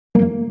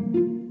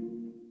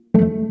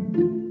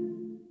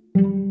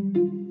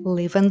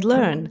Live and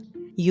learn.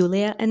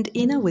 Yulia and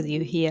Ina with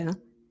you here.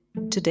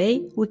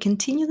 Today we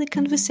continue the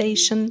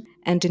conversation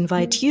and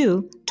invite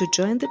you to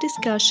join the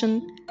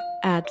discussion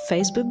at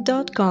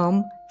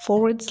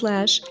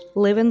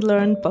facebook.com/Live and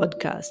Learn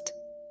podcast.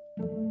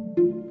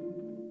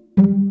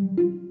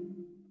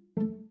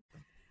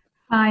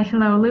 Hi,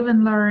 hello. Live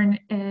and Learn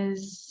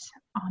is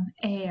on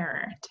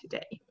air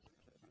today.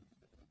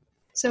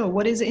 So,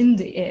 what is in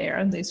the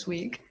air this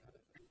week?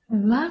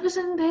 Love is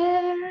in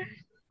there.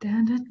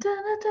 Dun, dun, dun,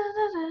 dun, dun,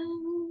 dun.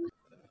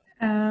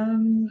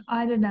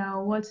 I don't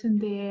know what's in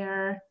the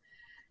air.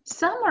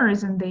 Summer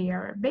is in the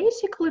air.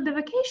 Basically, the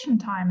vacation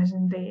time is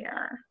in the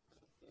air.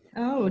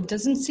 Oh, it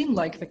doesn't seem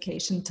like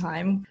vacation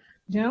time.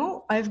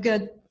 I've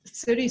got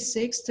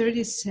 36,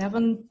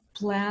 37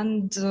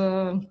 planned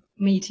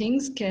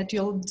meetings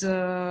scheduled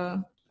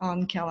on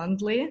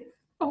Calendly.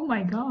 Oh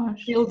my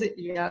gosh. Till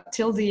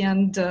the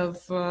end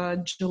of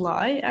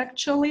July,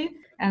 actually.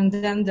 And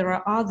then there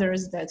are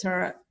others that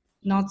are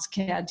not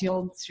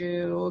scheduled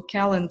through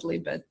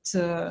Calendly, but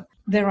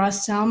there are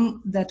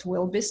some that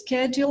will be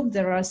scheduled.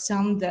 There are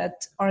some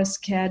that are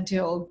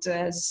scheduled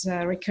as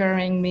a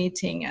recurring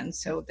meeting, and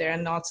so they're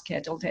not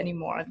scheduled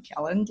anymore on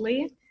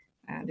Calendly.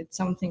 And it's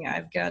something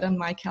I've got on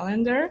my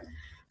calendar.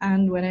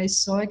 And when I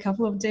saw a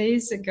couple of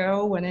days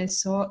ago, when I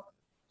saw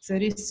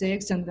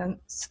 36 and then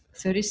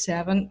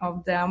 37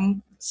 of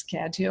them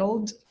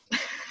scheduled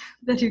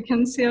that you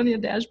can see on your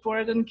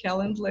dashboard and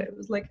Calendly, it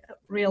was like,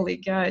 really,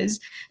 guys,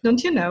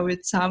 don't you know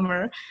it's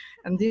summer?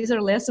 And these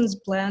are lessons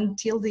planned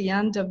till the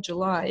end of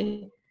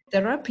July.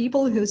 There are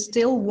people who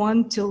still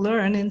want to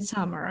learn in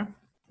summer.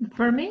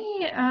 For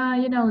me,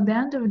 the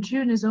end of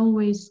June is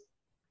always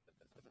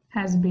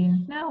has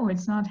been. No,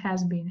 it's not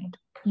has been. It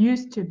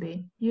used to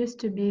be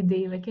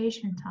the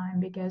vacation time,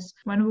 because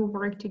when we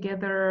work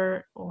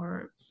together,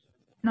 or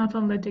not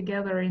only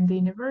together in the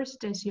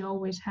universities, you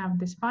always have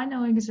these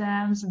final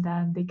exams,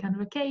 then the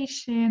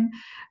convocation,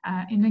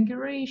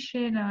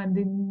 inauguration,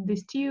 the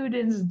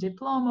students,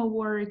 diploma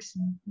works,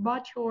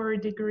 bachelor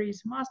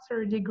degrees,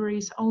 master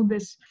degrees, all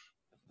this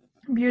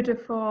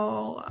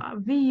beautiful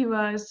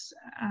vivas,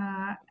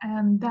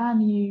 and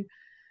then you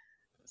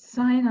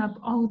sign up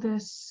all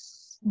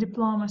this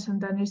diplomas,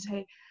 and then you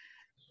say,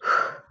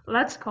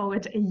 let's call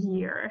it a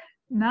year.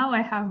 Now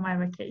I have my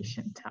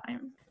vacation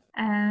time.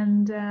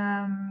 And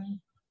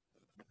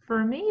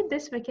for me,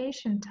 this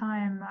vacation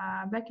time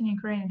back in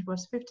Ukraine, it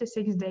was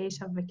 56 days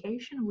of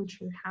vacation,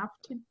 which you have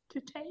to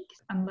take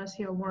unless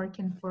you're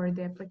working for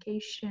the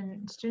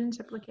student's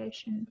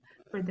application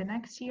for the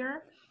next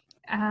year.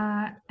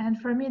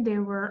 And for me, they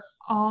were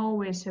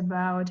always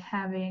about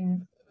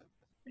having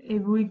a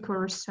week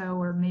or so,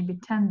 or maybe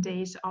 10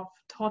 days of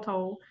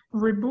total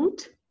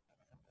reboot.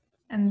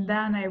 And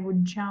then I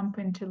would jump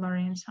into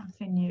learning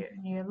something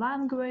new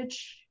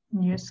language,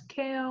 new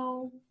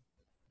skill.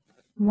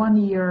 1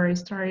 year I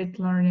started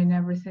learning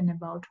everything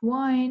about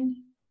wine.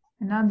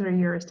 Another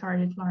year I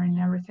started learning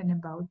everything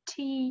about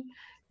tea.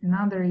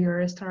 Another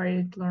year I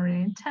started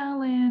learning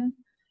Italian.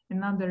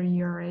 Another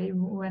year I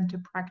went to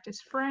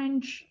practice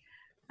French.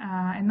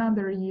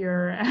 Another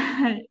year,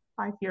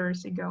 5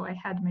 years ago, I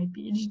had my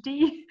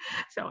PhD,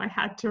 so I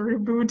had to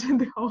reboot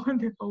the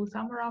whole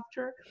summer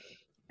after.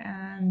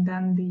 And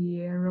then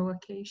the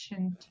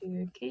relocation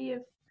to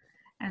Kyiv.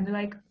 And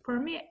like, for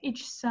me,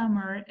 each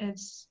summer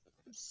it's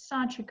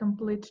such a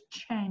complete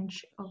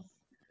change of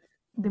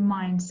the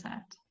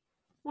mindset.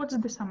 What's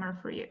the summer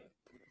for you?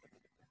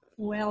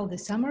 Well, the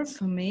summer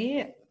for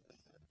me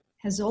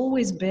has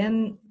always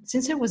been,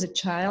 since I was a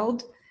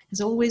child,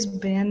 has always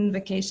been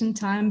vacation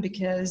time,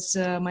 because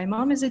my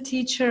mom is a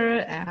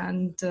teacher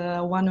and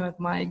one of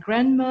my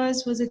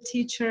grandmas was a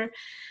teacher.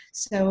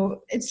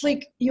 So it's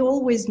like you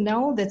always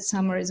know that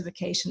summer is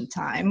vacation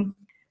time,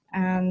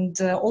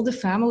 and all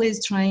the family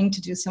is trying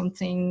to do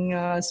something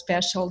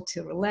special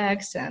to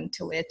relax and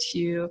to let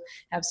you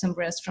have some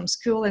rest from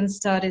school and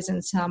studies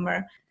in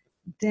summer.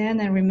 Then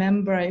I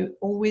remember I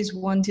always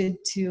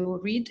wanted to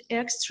read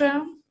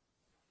extra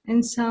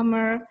in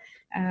summer,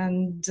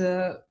 and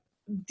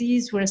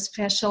these were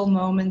special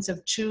moments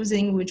of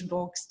choosing which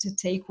books to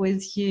take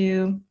with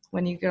you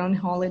when you go on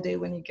holiday,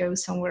 when you go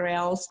somewhere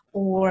else,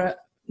 or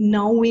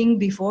knowing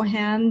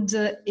beforehand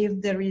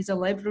if there is a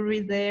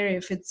library there,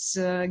 if it's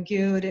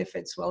good, if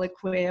it's well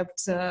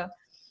equipped,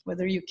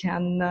 whether you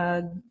can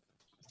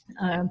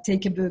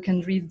take a book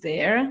and read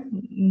there,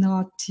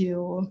 not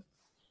to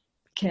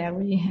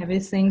carry heavy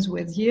things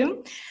with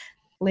you.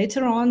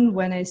 Later on,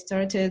 when I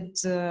started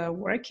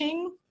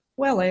working,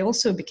 well, I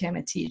also became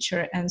a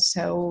teacher, and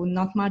so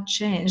not much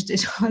changed.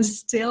 It was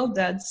still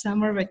that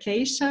summer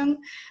vacation,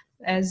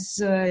 as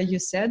you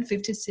said,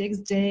 56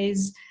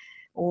 days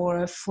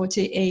or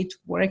 48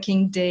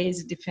 working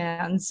days,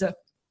 depends.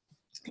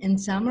 In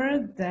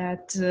summer,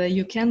 that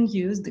you can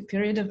use, the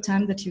period of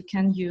time that you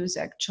can use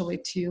actually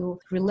to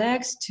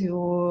relax,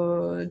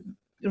 to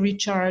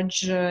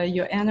recharge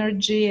your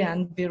energy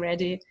and be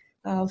ready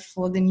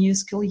for the new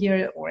school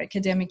year or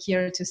academic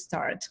year to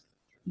start.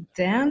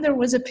 Then there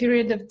was a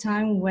period of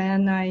time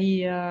when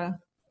I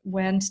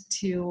went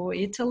to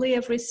Italy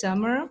every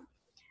summer,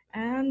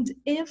 And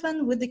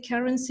even with the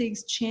currency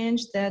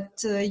exchange that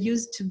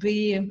used to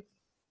be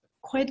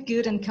quite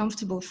good and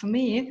comfortable for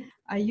me,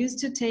 I used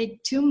to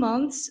take 2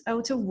 months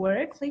out of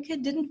work. Like I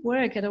didn't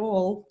work at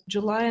all.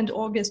 July and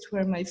August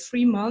were my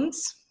free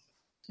months.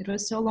 It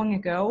was so long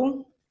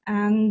ago.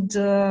 And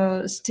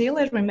still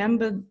I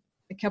remember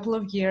a couple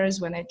of years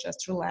when I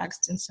just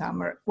relaxed in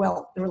summer.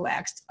 Well,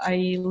 relaxed.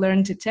 I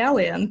learned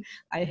Italian.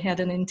 I had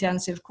an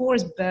intensive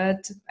course,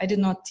 but I did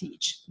not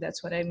teach.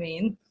 That's what I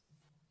mean.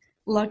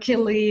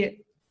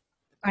 Luckily,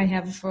 I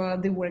have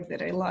the work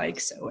that I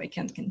like, so I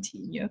can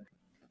continue.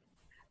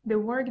 The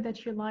work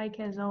that you like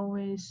is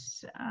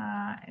always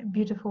a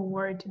beautiful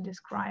word to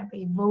describe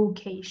a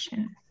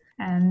vocation.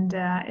 And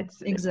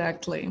it's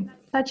exactly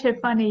such a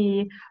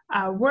funny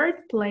word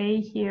play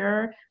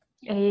here.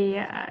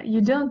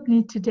 You don't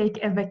need to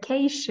take a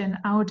vacation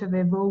out of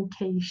a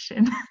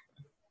vocation.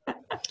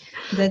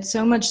 That's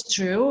so much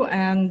true.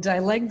 And I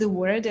like the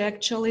word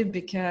actually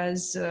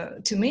because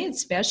to me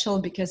it's special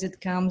because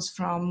it comes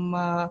from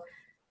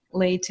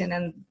Latin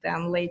and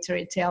then later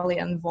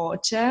Italian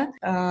voce,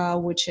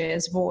 which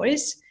is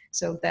voice.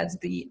 So that's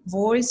the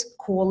voice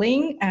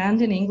calling,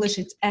 and in English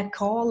it's a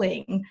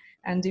calling.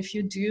 And if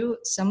you do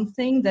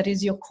something that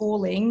is your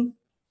calling,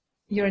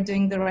 you're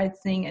doing the right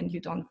thing and you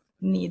don't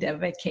need a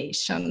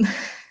vacation.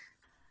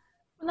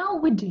 No,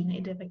 we do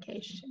need a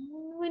vacation.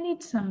 We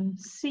need some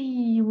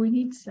sea, we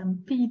need some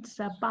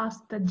pizza,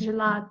 pasta,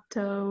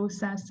 gelato,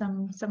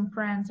 some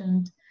friends,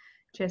 and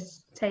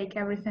just take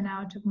everything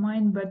out of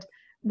mind. But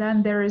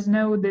then there is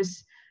no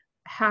this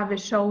heavy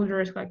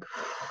shoulders like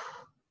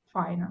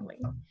finally.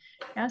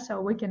 Yeah, so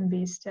we can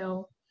be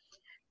still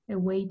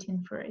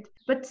waiting for it.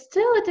 But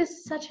still it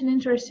is such an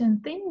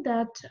interesting thing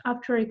that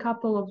after a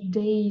couple of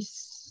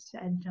days,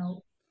 I don't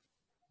know,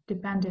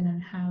 depending on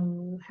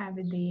how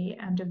heavy the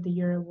end of the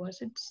year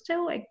was, it's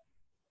still like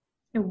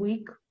a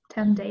week,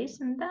 10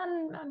 days, and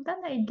then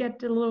I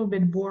get a little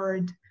bit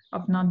bored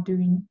of not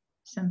doing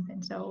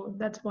something. So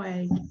that's why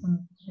I keep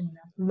on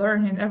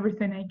learning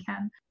everything I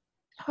can.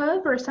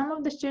 However, some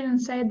of the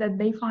students say that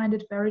they find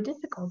it very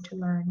difficult to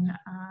learn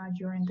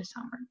during the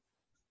summer.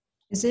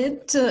 Is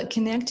it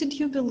connected,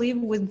 you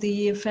believe, with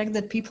the fact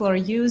that people are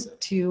used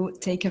to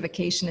take a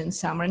vacation in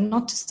summer,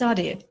 not to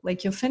study?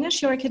 Like you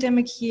finish your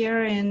academic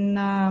year in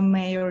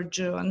May or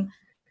June,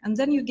 and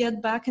then you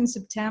get back in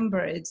September.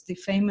 It's the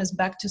famous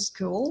back to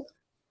school.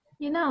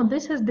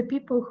 This is the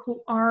people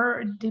who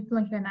are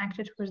deeply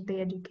connected with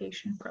the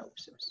education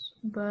process,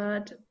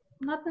 but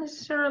not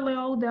necessarily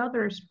all the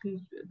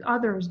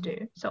others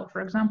do. So,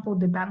 for example,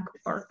 the bank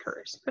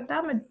workers, but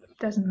them it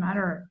doesn't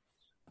matter.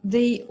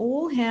 They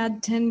all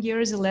had 10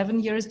 years,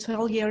 11 years,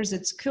 12 years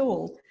at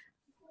school,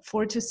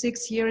 4 to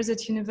 6 years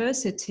at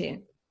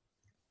university.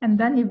 And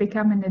then you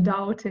become an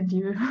adult and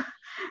you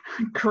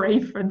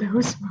crave for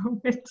those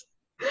moments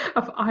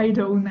of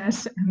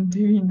idleness and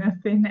doing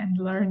nothing and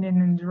learning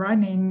and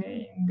running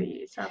in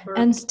the suburbs.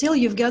 And still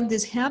you've got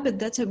this habit,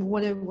 that's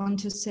what I want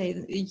to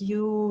say.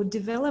 You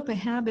develop a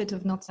habit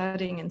of not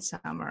studying in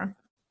summer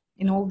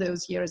in all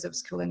those years of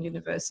school and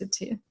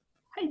university.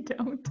 I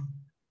don't.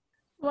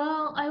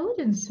 Well, I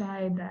wouldn't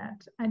say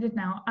that. I don't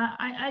know.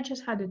 I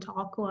just had a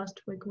talk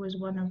last week with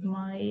one of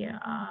my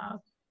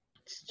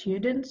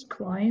students,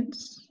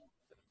 clients,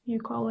 you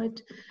call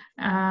it.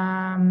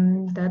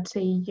 That's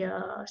a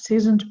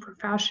seasoned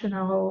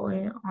professional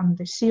on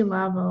the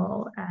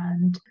C-level,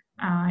 and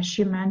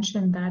she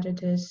mentioned that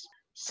it is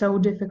so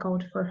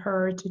difficult for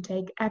her to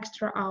take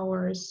extra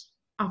hours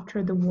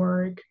after the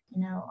work.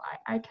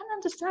 I can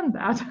understand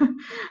that.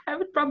 I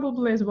would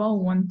probably as well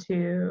want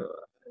to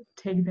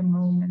take the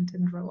moment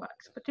and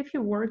relax. But if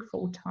you work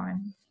full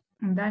time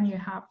and then you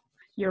have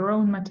your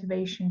own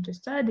motivation to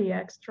study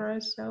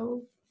extra,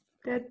 so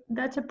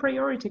that's a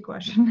priority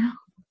question now.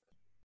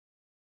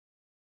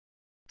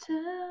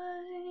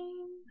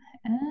 Time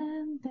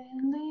and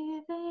then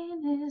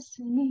living is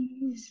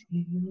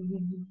easy.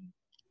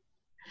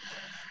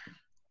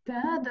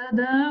 Da da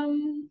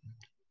dum,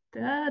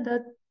 da da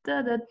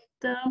da da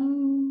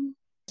dum.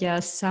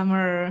 Yes,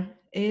 summer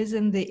is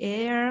in the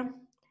air,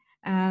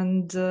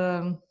 and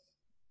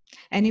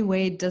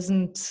anyway, it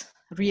doesn't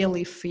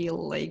really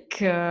feel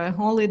like a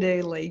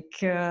holiday,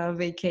 like a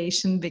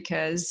vacation,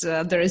 because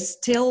there is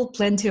still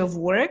plenty of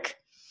work,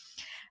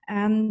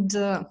 and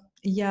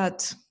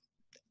yet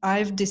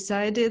I've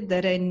decided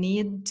that I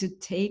need to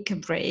take a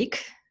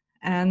break,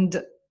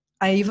 and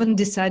I even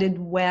decided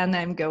when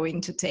I'm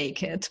going to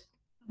take it.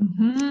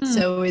 Mm-hmm.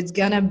 So it's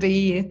gonna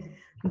be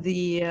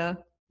the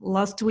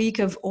last week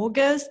of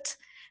August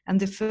and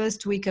the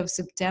first week of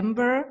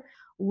September,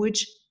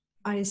 which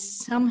I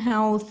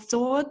somehow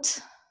thought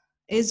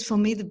is for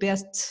me the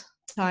best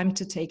time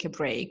to take a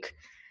break.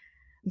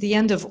 The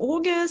end of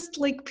August,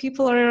 like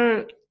people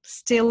are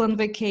still on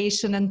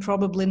vacation and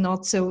probably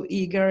not so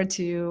eager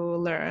to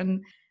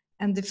learn.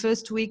 And the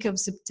first week of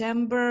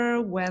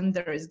September, when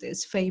there is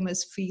this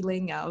famous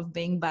feeling of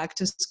being back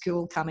to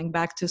school, coming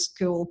back to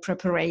school,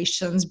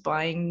 preparations,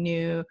 buying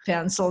new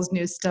pencils,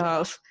 new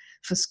stuff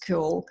for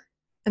school.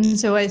 And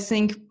so I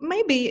think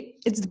maybe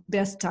it's the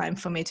best time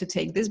for me to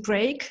take this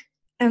break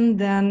and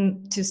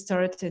then to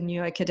start a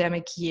new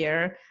academic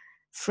year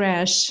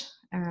fresh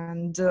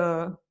and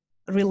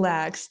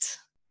relaxed.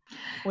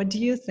 What do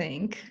you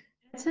think?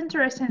 It's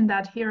interesting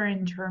that here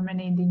in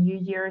Germany, the new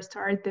year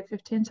starts the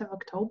 15th of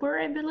October,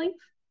 I believe.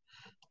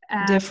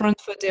 Different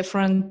for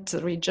different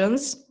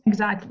regions.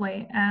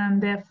 Exactly.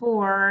 And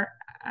therefore,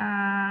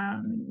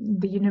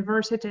 the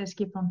universities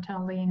keep on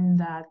telling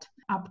that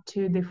up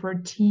to the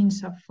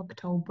 14th of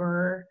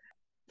October,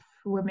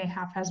 we may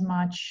have as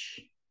much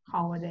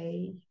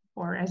holiday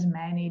or as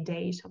many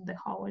days of the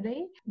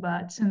holiday,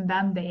 but and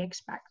then they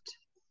expect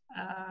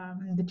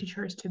the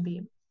teachers to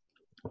be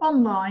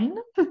online.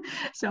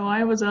 So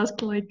I was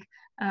asked like,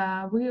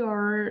 we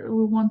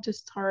want to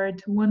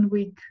start 1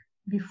 week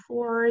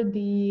before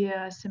the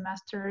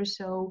semester.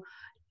 So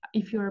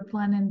if you're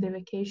planning the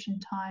vacation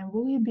time,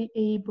 will you be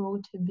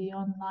able to be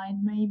online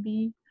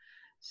maybe?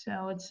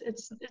 So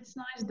it's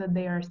nice that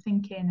they are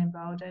thinking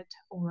about it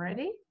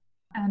already.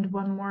 And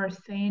one more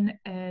thing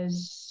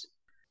is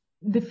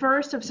the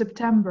 1st of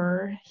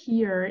September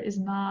here is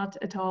not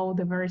at all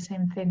the very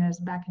same thing as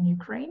back in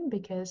Ukraine,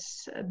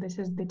 because this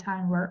is the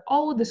time where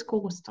all the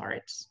school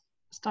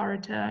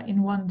start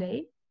in one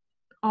day.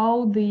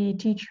 All the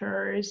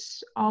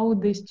teachers, all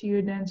the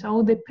students,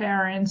 all the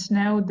parents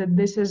know that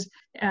this is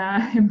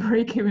a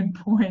break-even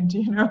point,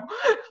 you know.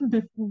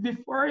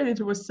 Before it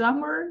was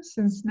summer,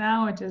 since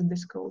now it is the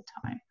school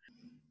time.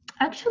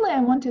 Actually, I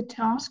wanted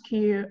to ask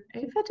you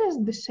if it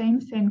is the same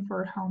thing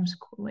for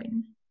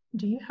homeschooling.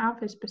 Do you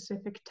have a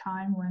specific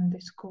time when the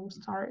school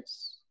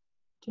starts?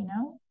 Do you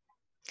know?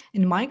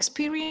 In my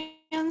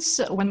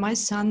experience, when my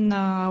son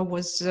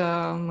was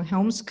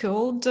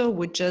homeschooled,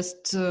 we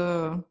just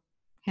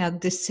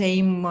had the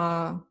same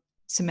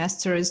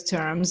semester's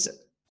terms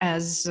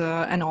as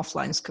an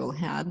offline school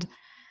had.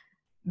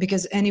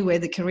 Because anyway,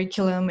 the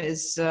curriculum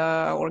is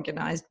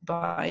organized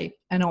by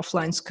an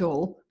offline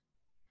school.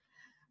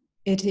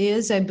 It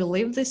is, I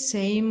believe, the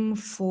same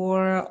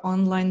for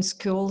online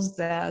schools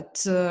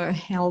that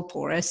help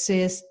or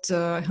assist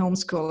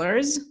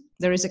homeschoolers.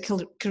 There is a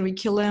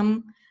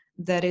curriculum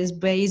that is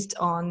based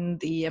on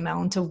the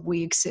amount of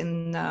weeks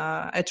in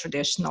a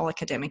traditional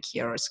academic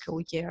year or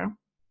school year.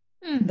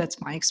 That's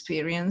my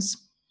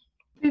experience.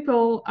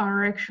 People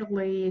are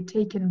actually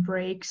taking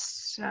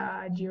breaks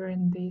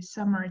during the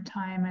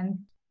summertime, and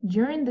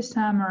during the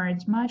summer,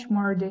 it's much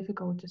more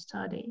difficult to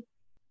study.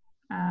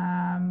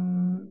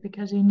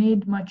 Because you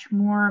need much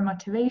more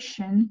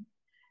motivation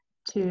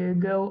to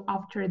go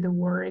after the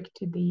work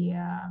to the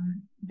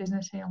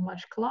business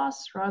English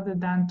class rather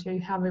than to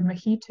have a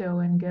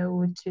mojito and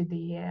go to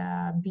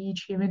the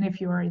beach, even if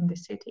you are in the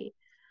city.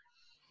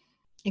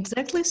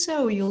 Exactly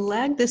so. You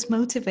lack this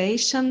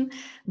motivation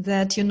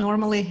that you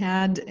normally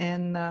had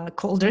in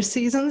colder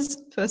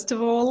seasons, first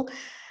of all.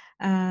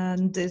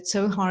 And it's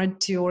so hard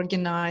to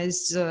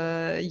organize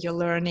your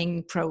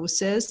learning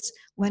process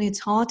when it's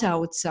hot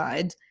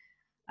outside.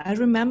 I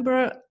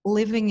remember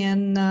living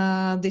in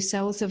the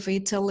south of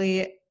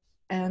Italy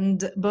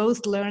and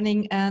both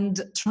learning and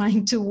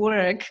trying to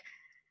work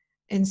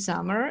in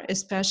summer,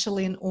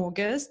 especially in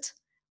August,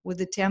 with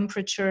the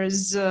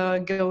temperatures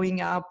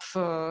going up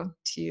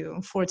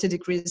to 40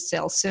 degrees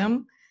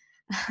Celsius.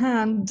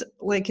 And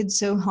like, it's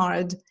so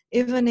hard.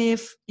 Even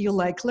if you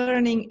like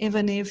learning,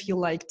 even if you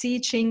like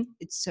teaching,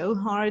 it's so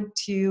hard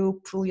to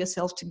pull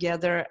yourself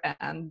together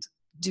and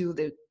do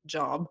the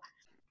job.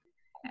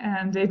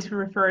 And it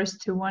refers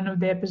to one of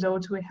the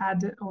episodes we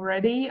had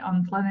already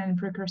on planning and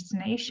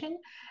procrastination.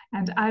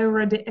 And I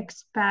already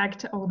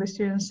expect all the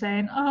students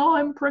saying, oh,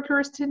 I'm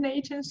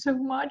procrastinating so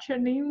much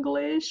in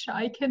English.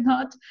 I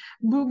cannot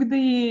book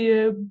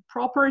the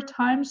proper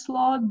time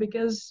slot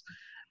because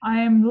I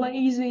am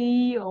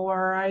lazy,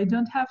 or I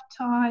don't have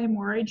time,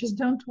 or I just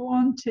don't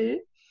want to.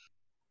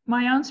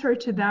 My answer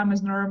to them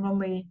is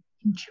normally,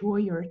 enjoy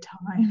your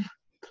time.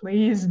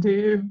 Please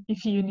do.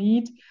 If you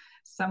need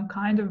some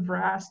kind of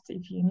rest,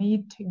 if you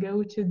need to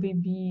go to the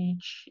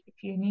beach,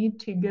 if you need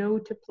to go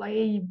to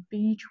play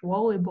beach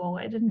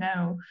volleyball, I don't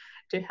know,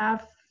 to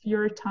have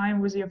your time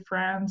with your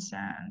friends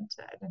and,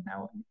 I don't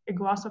know, a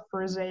glass of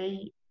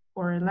rosé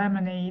or a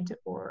lemonade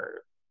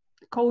or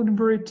cold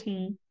brew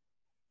tea,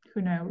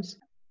 who knows?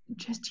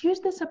 Just use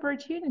this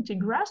opportunity,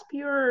 grasp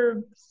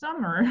your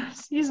summer,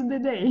 seize the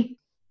day.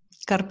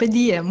 Carpe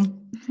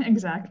diem.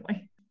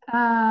 Exactly.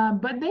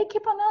 But they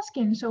keep on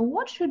asking, so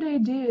what should I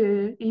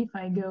do if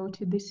I go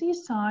to the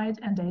seaside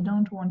and I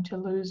don't want to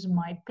lose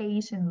my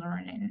pace in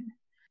learning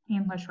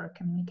English or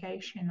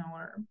communication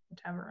or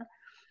whatever?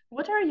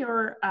 What are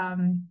your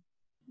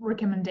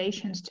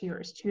recommendations to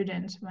your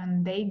students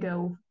when they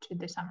go to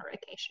the summer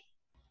vacation?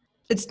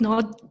 It's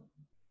not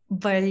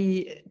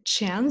by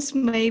chance,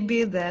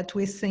 maybe, that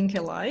we think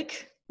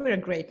alike. We're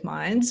great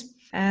minds.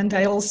 And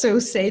I also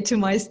say to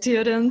my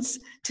students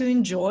to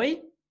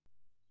enjoy.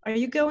 Are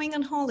you going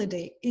on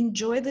holiday?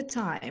 Enjoy the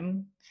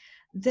time.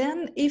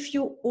 Then, if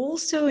you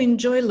also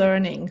enjoy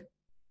learning,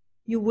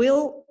 you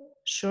will,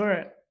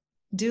 sure,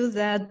 do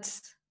that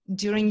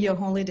during your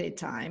holiday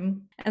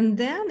time. And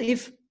then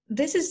if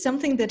this is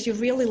something that you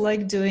really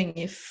like doing,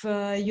 if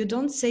you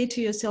don't say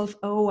to yourself,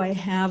 oh, I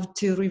have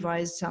to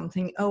revise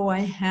something, oh, I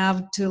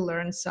have to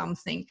learn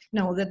something.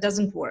 No, that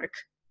doesn't work.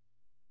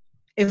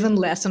 Even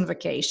less on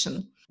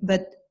vacation.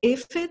 But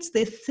if it's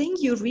the thing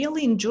you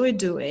really enjoy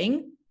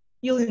doing,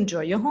 you'll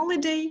enjoy your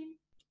holiday,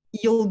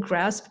 you'll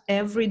grasp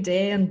every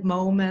day and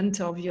moment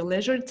of your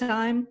leisure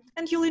time,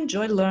 and you'll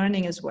enjoy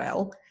learning as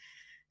well.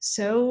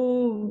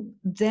 So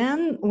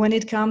then when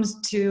it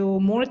comes to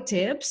more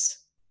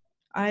tips,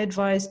 I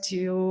advise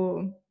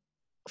to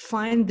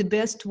find the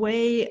best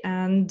way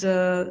and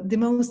the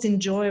most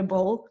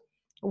enjoyable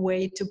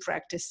way to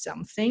practice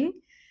something.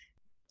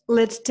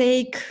 Let's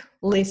take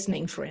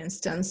listening, for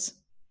instance.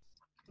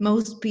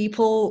 Most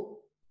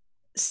people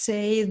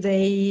say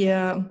they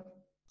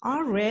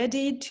are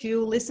ready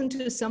to listen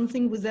to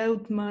something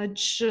without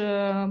much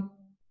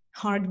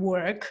hard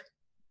work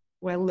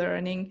while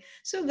learning.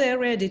 So they're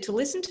ready to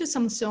listen to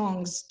some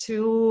songs,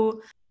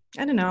 to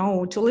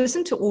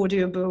listen to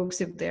audiobooks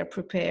if they're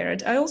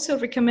prepared. I also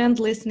recommend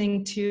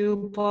listening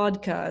to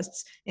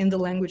podcasts in the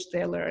language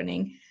they're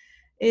learning.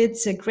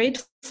 It's a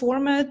great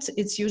format.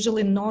 It's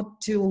usually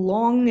not too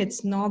long.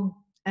 It's not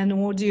an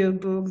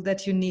audiobook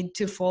that you need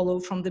to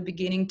follow from the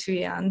beginning to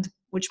the end,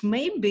 which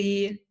may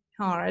be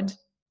hard,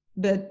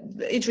 but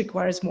it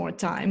requires more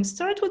time.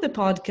 Start with a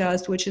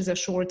podcast, which is a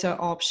shorter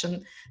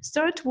option.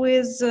 Start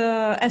with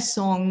a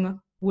song,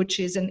 which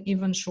is an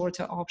even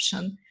shorter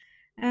option.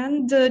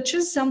 And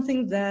choose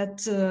something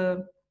that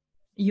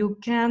you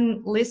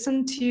can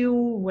listen to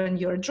when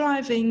you're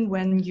driving,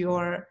 when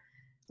you're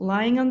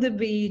lying on the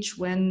beach,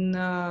 when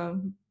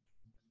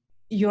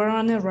you're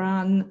on a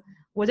run.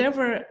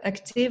 Whatever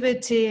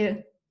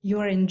activity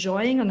you're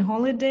enjoying on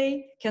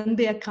holiday can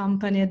be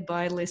accompanied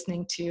by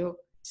listening to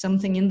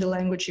something in the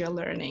language you're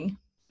learning.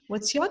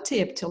 What's your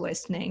tip to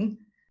listening?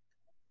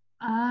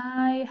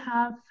 I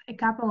have a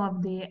couple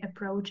of the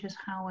approaches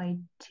how I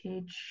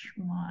teach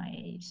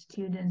my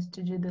students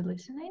to do the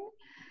listening.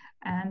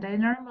 And I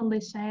normally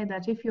say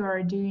that if you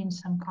are doing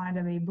some kind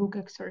of a book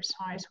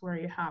exercise where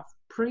you have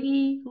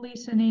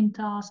pre-listening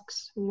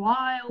tasks,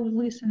 while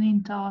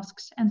listening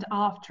tasks, and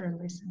after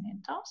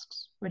listening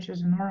tasks, which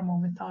is a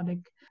normal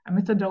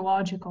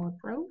methodological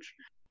approach.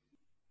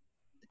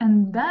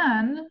 And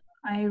then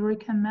I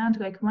recommend,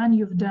 like, when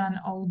you've done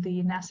all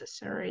the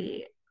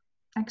necessary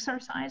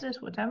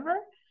exercises, whatever,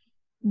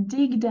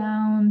 dig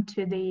down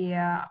to the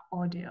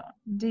audio,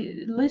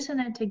 listen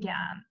it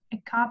again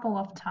a couple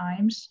of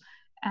times,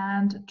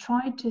 and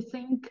try to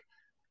think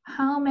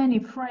how many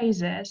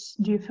phrases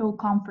do you feel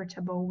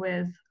comfortable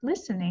with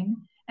listening,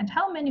 and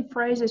how many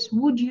phrases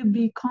would you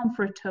be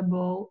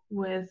comfortable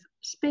with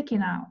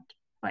speaking out,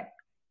 like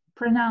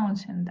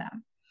pronouncing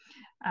them,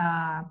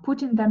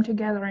 putting them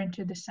together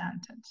into the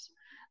sentence.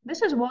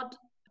 This is what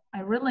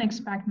I really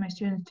expect my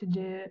students to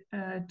do,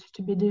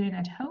 to be doing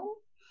at home,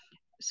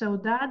 so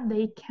that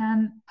they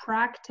can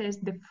practice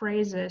the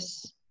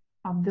phrases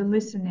of the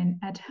listening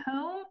at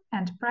home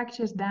and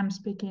practice them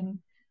speaking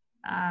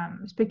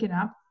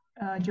up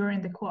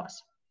during the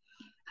class.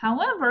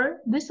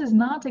 However, this is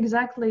not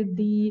exactly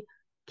the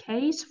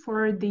case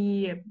for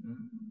the,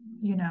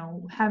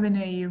 having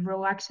a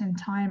relaxing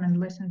time and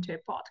listen to a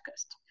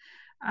podcast.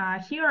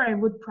 Here, I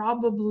would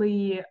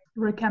probably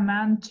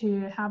recommend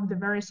to have the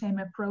very same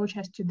approach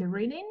as to the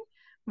reading.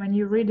 When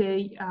you read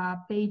a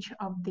page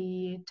of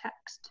the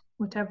text,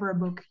 whatever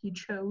book you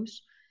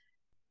chose,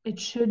 it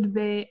should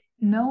be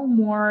no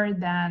more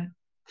than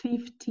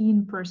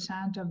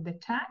 15% of the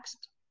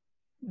text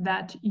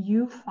that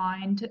you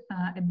find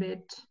a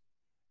bit,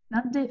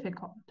 not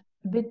difficult,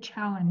 a bit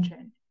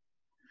challenging.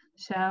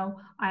 So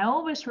I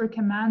always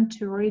recommend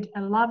to read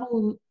a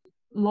level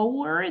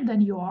lower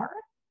than you are,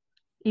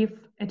 if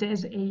it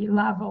is a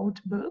leveled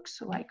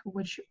books, like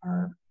which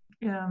are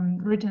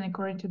written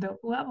according to the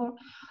level,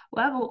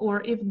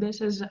 or if this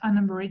is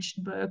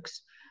unabridged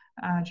books,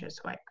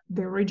 just like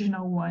the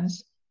original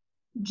ones,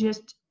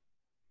 just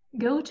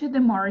go to the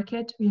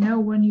market,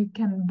 when you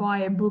can buy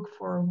a book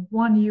for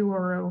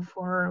 €1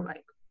 for,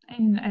 like,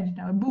 in, I don't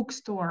know, a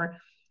bookstore.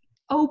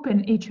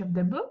 Open each of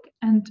the book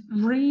and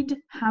read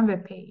half a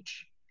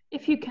page.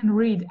 If you can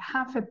read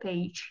half a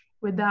page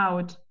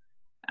without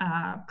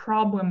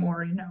problem,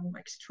 or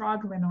like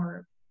struggling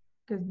or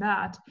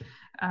that,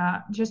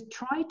 just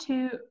try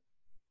to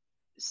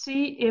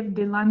see if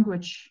the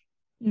language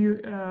you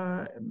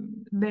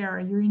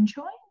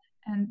enjoy,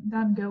 and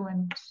then go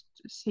and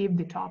see if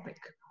the topic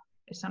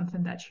is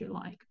something that you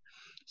like.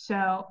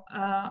 So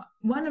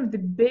one of the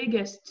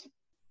biggest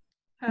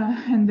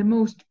and the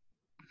most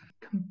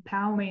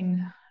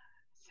compelling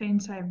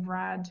things I've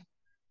read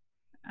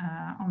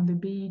on the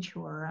beach,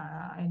 or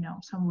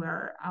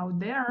somewhere out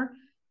there,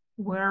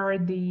 were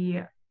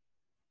the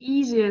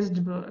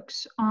easiest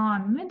books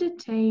on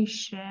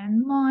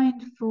meditation,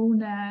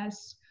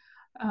 mindfulness,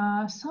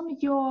 some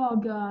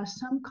yoga,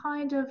 some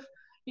kind of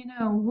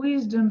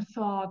wisdom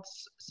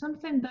thoughts,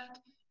 something that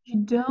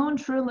you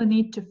don't really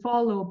need to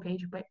follow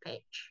page by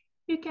page.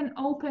 You can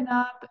open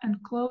up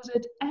and close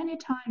it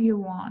anytime you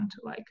want,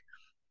 like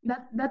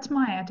That's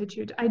my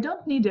attitude. I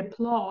don't need a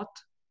plot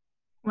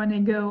when I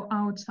go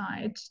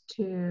outside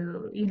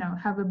to,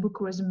 have a book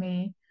with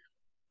me,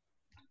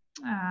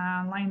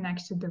 lying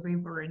next to the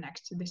river or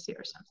next to the sea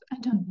or something. I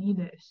don't need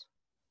it.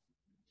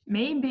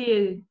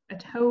 Maybe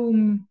at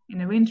home in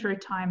the winter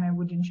time I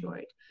would enjoy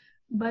it.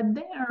 But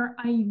there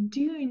I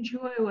do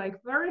enjoy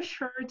like very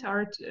short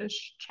art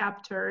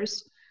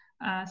chapters,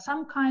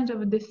 some kind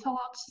of the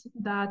thoughts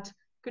that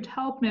could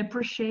help me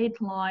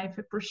appreciate life,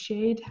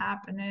 appreciate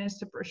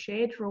happiness,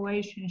 appreciate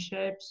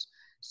relationships,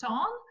 so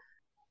on,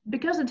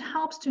 because it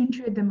helps to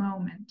enjoy the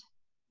moment.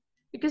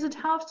 Because it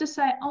helps to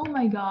say, oh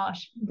my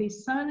gosh, the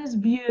sun is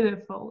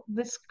beautiful,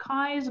 the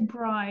sky is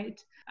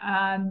bright,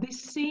 the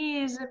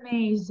sea is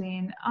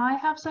amazing, I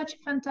have such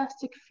a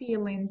fantastic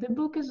feeling, the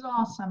book is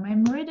awesome,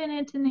 I'm reading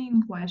it in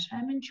English,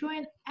 I'm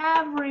enjoying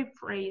every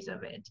phrase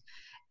of it,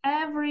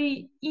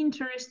 every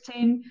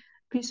interesting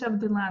piece of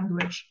the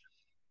language.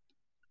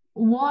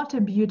 What a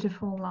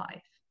beautiful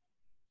life.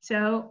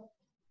 So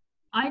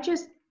I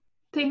just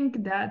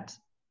think that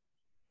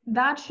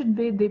that should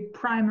be the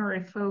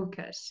primary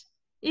focus.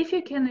 If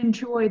you can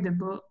enjoy the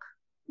book,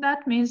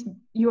 that means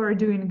you are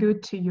doing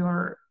good to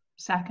your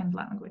second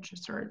language, or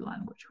third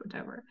language,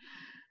 whatever.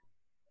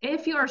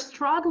 If you are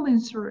struggling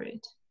through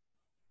it,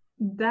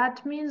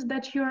 that means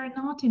that you are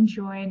not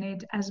enjoying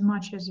it as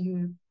much as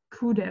you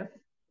could have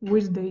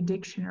with the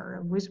dictionary,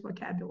 or with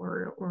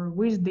vocabulary, or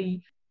with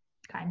the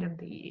kind of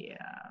the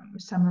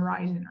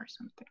summarizing or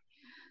something.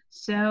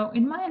 So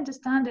in my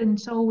understanding,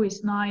 it's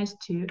always nice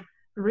to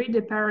read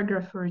a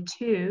paragraph or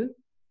two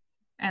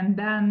and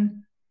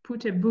then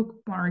put a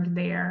bookmark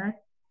there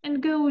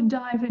and go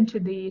dive into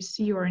the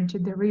sea or into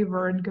the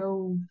river and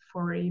go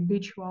for a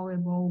beach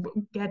volleyball,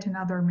 get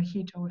another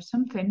mojito or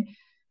something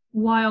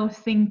while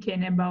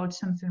thinking about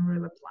something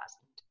really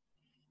pleasant.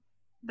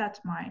 That's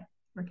my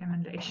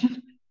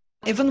recommendation.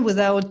 Even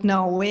without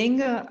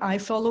knowing, I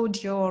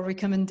followed your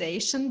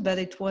recommendation, but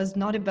it was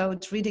not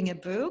about reading a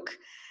book.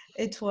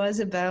 It was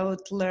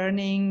about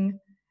learning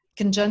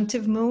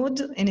conjunctive mood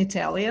in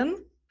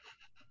Italian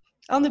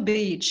on the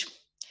beach.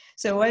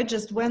 So I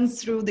just went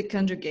through the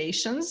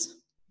conjugations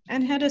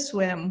and had a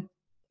swim.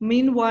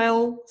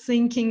 Meanwhile,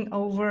 thinking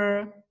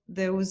over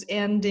those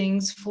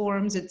endings,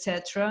 forms,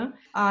 etc.,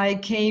 I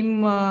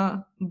came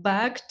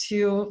back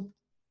to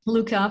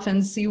look up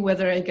and see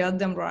whether I got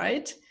them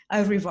right.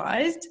 I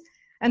revised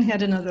and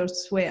had another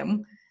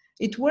swim.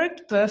 It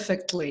worked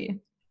perfectly.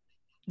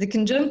 The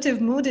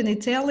conjunctive mood in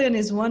Italian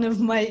is one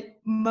of my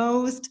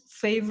most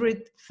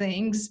favorite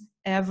things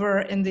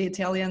ever in the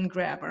Italian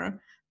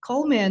grammar.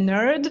 Call me a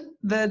nerd,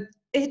 but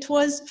it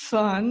was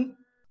fun.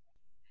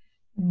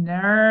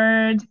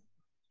 Nerd.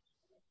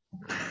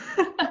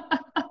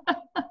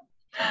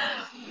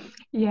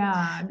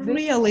 Yeah.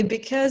 Really,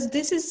 because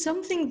this is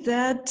something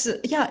that,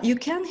 you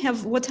can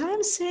have. What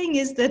I'm saying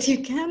is that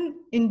you can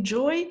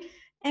enjoy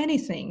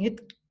anything.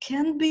 It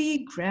can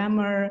be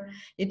grammar,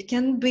 it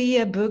can be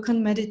a book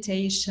on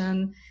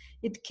meditation,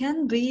 it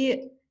can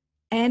be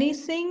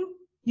anything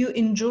you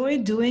enjoy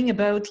doing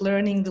about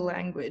learning the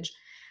language.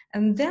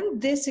 And then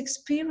this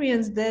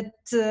experience that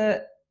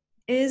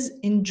is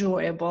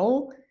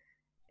enjoyable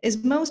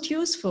is most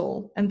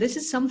useful. And this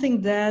is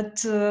something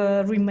that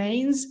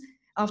remains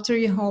after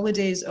your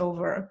holiday is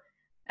over.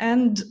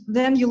 And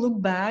then you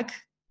look back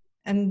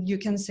and you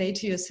can say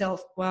to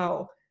yourself,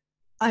 wow,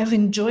 I've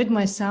enjoyed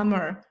my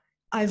summer.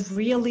 I've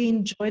really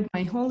enjoyed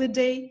my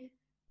holiday.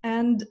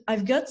 And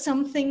I've got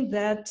something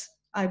that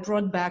I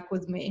brought back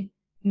with me.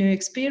 New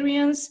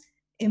experience,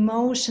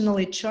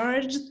 emotionally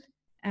charged,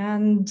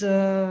 and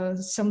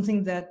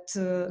something that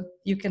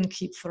you can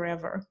keep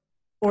forever,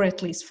 or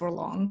at least for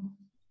long.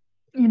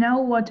 You know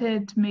what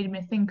it made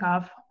me think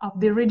of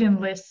the reading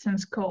lists in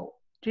school.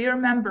 Do you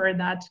remember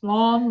that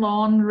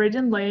long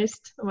reading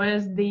list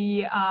with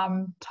the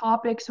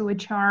topics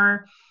which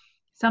are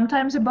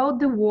sometimes about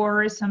the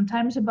war,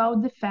 sometimes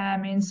about the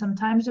famine,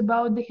 sometimes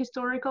about the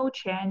historical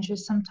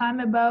changes,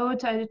 sometimes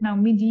about, I don't know,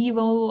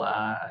 medieval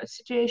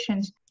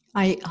situations?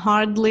 I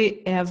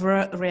hardly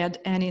ever read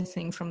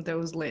anything from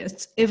those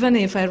lists. Even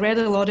if I read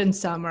a lot in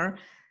summer,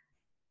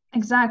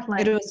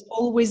 Exactly. it was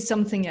always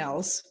something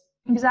else.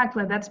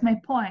 Exactly, that's my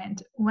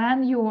point.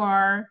 When you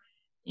are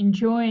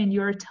enjoying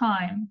your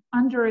time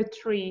under a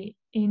tree,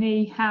 in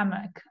a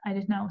hammock, I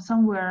don't know,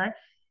 somewhere,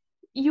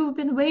 you've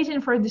been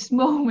waiting for this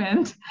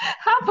moment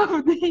half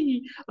of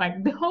the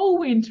whole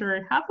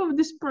winter, half of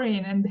the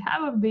spring, and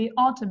half of the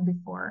autumn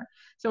before.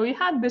 So you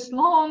had this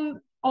long,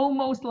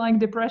 almost like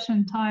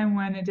depression time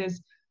when it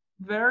is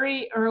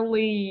very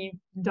early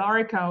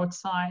dark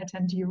outside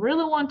and you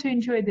really want to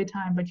enjoy the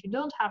time, but you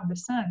don't have the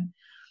sun.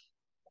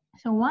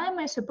 So why am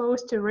I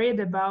supposed to read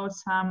about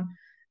some,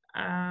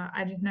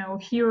 I don't know,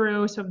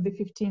 heroes of the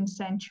 15th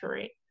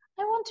century?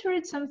 I want to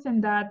read something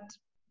that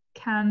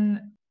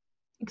can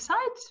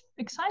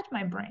excite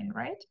my brain,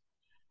 right?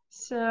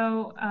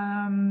 So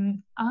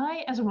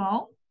I as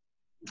well.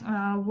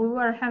 We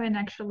were having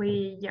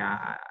actually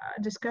a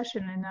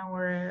discussion in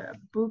our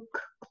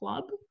book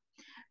club,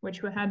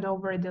 which we had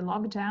over the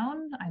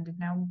lockdown. I don't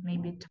know,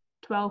 maybe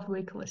 12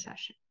 weekly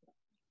session.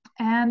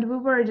 And we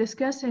were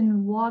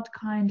discussing what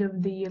kind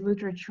of the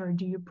literature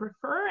do you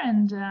prefer,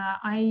 and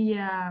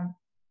I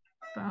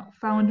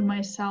found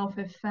myself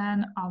a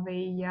fan of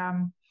a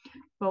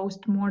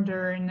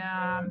postmodern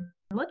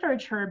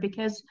literature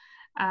because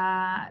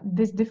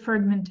this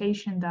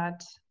defragmentation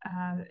that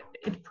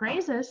it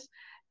praises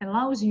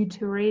allows you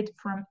to read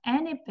from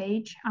any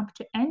page up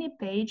to any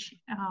page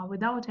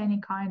without any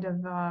kind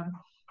of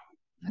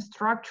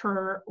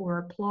structure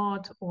or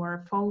plot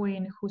or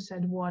following who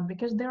said what,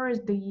 because there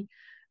is the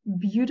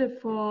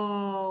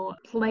beautiful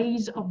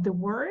plays of the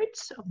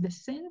words, of the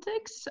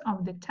syntax,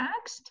 of the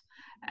text,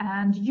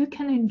 and you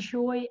can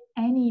enjoy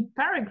any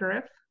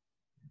paragraph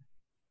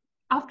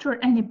after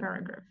any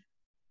paragraph.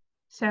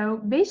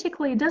 So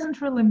basically, it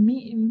doesn't really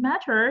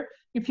matter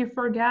if you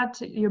forget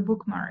your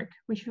bookmark,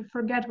 if you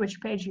forget which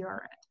page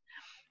you're at.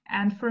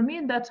 And for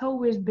me, that's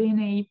always been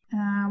a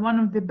one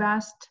of the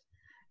best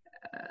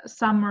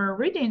summer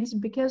readings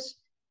because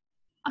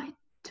I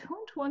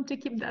don't want to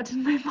keep that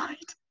in my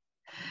mind.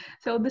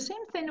 So the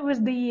same thing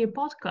with the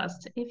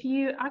podcast. If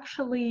you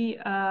actually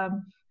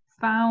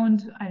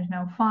found, I don't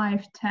know,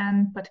 5,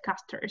 10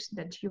 podcasters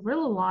that you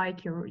really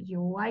like,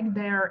 you like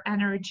their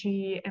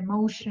energy,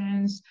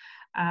 emotions,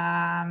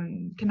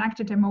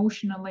 connected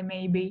emotionally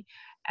maybe,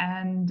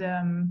 and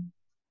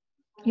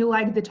you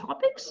like the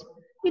topics,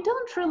 you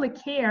don't really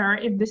care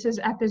if this is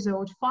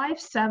episode 5,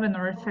 7,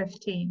 or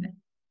 15.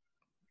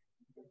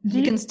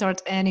 You can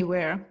start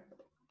anywhere.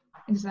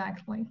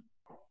 Exactly.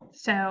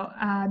 So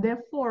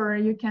therefore,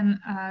 you can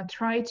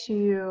try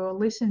to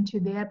listen to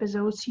the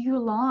episodes you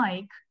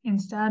like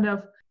instead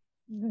of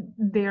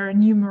their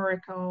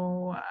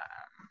numerical,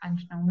 I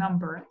don't know,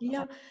 number.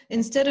 Yeah,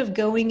 instead of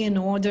going in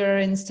order,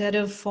 instead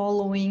of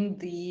following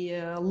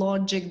the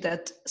logic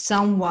that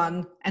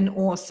someone, an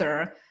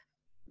author,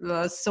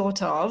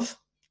 thought of,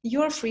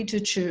 you're free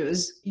to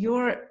choose. You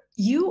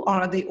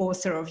are the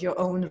author of your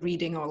own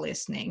reading or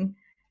listening.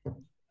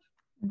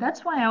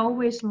 That's why I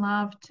always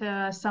loved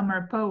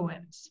summer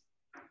poems.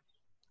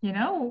 You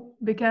know,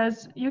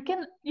 because you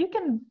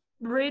can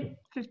read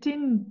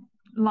 15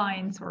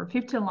 lines or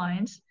 50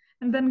 lines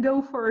and then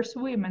go for a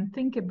swim and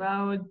think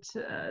about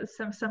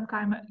some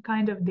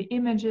kind of the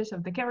images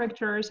of the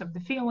characters, of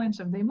the feelings,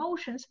 of the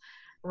emotions,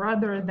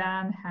 rather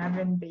than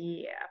having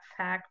the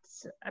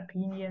facts,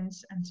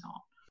 opinions, and so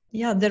on.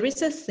 Yeah, there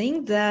is a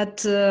thing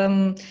that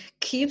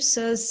keeps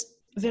us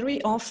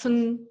very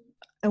often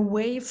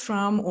away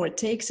from, or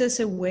takes us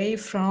away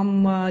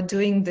from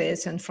doing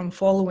this and from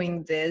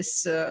following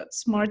this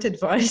smart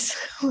advice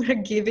we're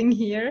giving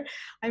here.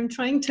 I'm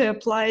trying to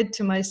apply it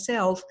to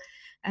myself.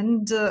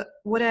 And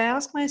what I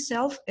ask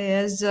myself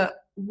is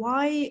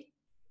why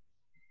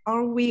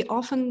are we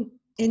often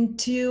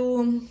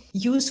into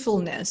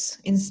usefulness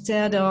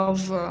instead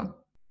of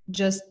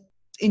just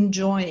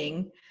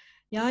enjoying?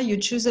 Yeah, you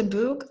choose a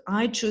book,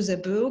 I choose a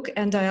book,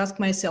 and I ask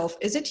myself,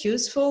 is it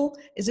useful?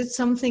 Is it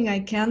something I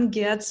can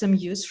get some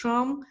use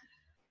from?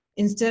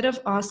 Instead of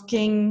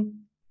asking,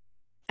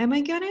 am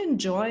I going to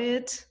enjoy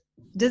it?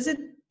 Does it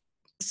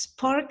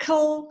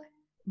sparkle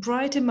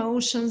bright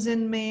emotions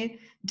in me?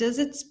 Does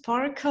it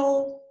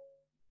sparkle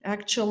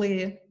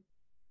actually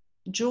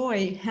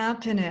joy,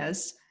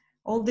 happiness,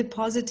 all the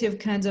positive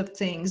kinds of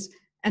things,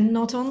 and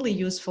not only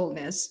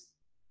usefulness,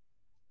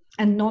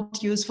 and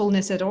not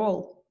usefulness at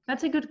all?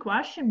 That's a good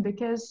question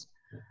because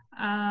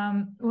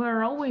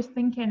we're always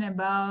thinking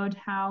about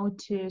how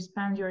to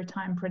spend your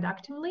time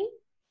productively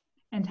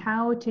and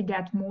how to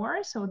get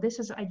more. So this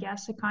is, I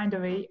guess, a kind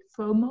of a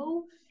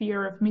FOMO,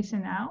 fear of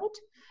missing out.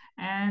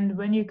 And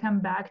when you come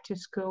back to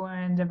school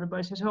and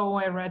everybody says, oh,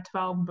 I read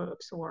 12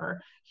 books, or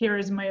here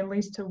is my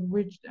list of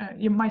which,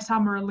 my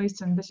summer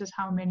list, and this is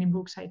how many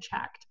books I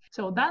checked.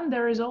 So then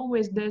there is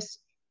always this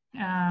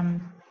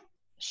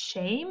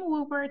shame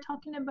we were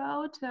talking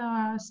about,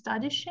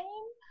 study shame,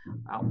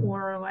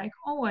 or like,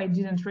 oh, I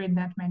didn't read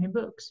that many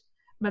books.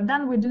 But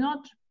then we do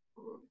not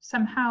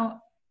somehow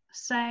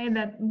say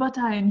that, but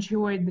I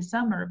enjoyed the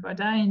summer,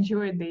 but I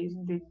enjoyed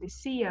the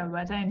sea,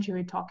 but I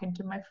enjoyed talking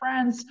to my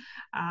friends,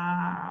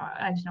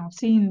 I don't know,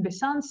 seeing the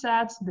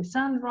sunsets, the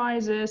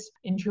sunrises,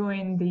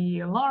 enjoying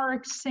the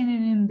larks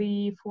singing in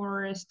the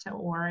forest,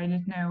 or I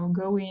don't know,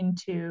 going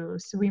to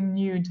swim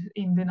nude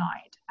in the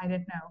night. I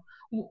don't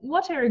know.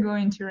 What are you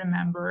going to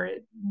remember?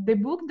 The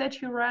book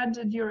that you read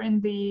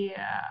during the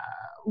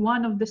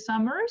one of the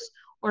summers,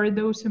 or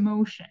those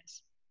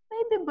emotions?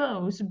 Maybe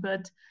both,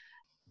 but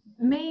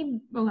maybe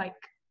like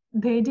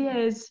the idea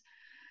is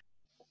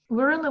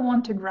we really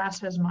want to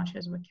grasp as much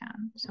as we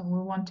can. So we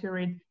want to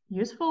read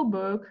useful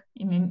book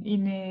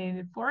in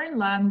a foreign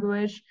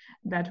language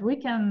that we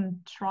can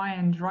try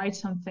and write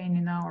something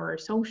in our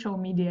social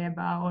media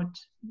about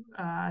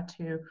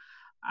to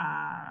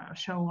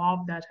show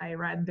off that I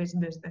read this,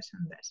 and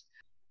this.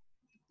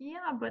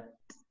 Yeah, but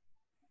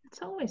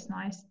it's always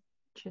nice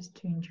just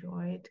to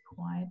enjoy it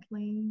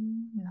quietly,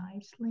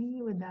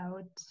 nicely,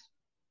 without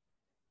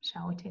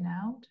shouting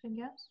out, I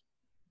guess.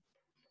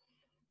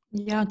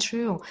 Yeah,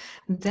 true.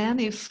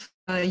 Then if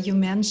you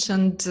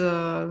mentioned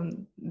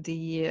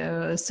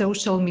the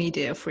social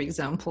media, for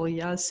example.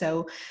 Yeah,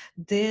 so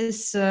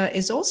this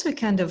is also a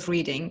kind of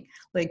reading.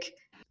 Like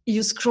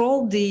you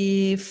scroll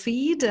the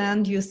feed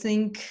and you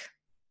think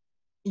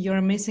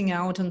you're missing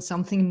out on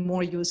something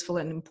more useful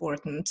and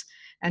important,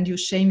 and you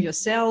shame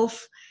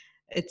yourself,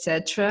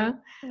 etc.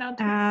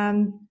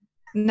 And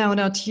no,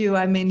 not you.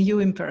 I mean you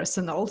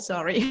impersonal.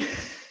 Sorry.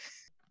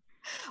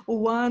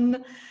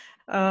 One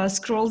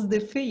scrolls the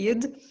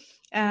feed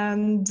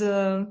and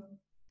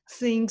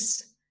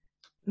thinks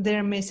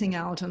they're missing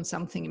out on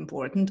something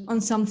important,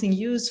 on something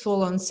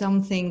useful, on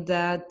something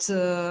that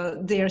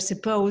they're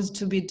supposed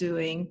to be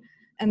doing,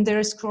 and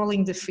they're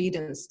scrolling the feed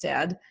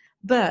instead.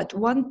 But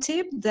one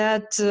tip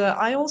that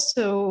I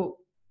also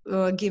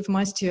give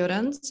my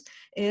students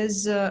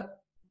is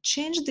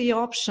change the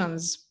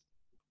options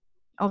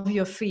of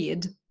your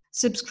feed.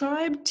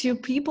 Subscribe to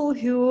people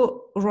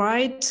who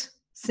write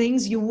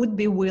things you would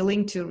be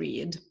willing to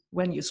read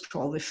when you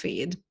scroll the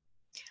feed.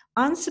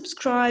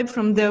 Unsubscribe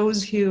from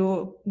those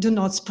who do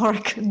not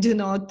sparkle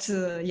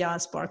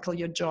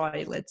your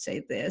joy, let's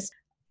say this.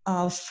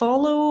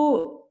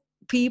 Follow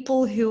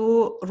people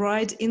who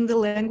write in the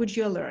language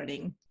you're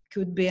learning,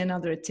 could be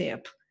another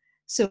tip.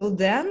 So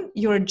then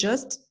you're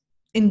just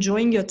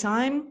enjoying your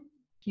time,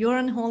 you're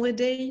on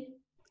holiday,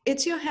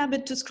 it's your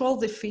habit to scroll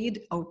the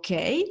feed,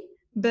 okay,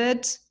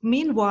 but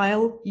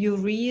meanwhile you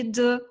read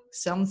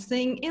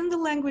something in the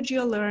language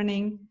you're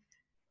learning,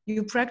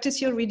 you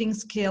practice your reading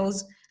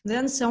skills,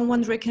 then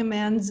someone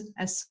recommends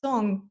a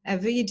song, a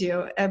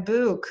video, a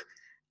book,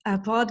 a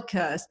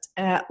podcast,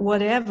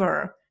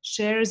 whatever,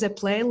 shares a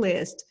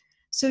playlist.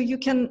 So you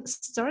can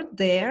start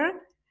there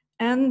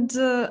and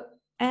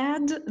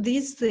add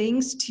these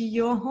things to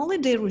your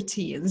holiday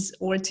routines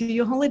or to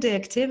your holiday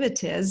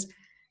activities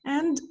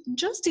and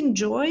just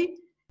enjoy,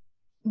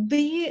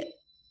 be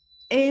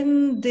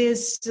in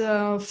this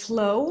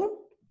flow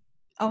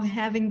of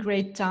having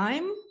great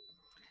time.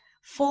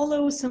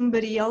 Follow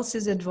somebody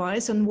else's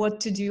advice on what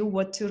to do,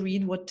 what to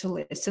read, what to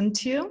listen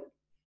to,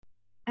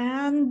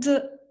 and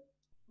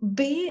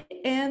be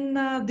in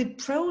the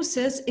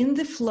process, in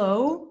the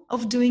flow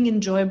of doing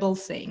enjoyable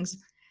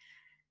things.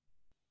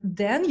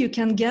 Then you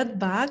can get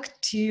back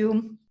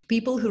to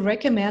people who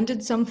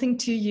recommended something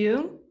to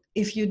you.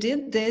 If you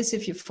did this,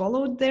 if you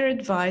followed their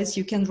advice,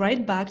 you can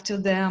write back to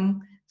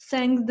them,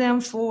 thank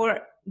them for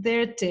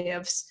their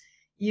tips.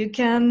 You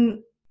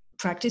can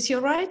practice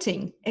your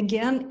writing,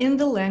 again, in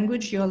the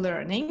language you're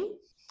learning.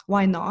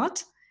 Why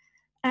not?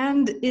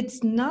 And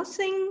it's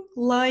nothing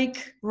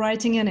like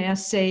writing an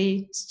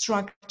essay,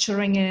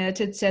 structuring it,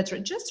 etc.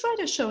 Just write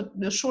a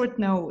short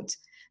note.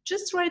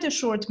 Just write a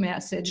short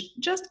message.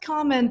 Just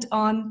comment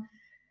on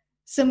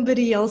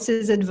somebody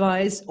else's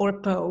advice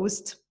or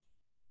post.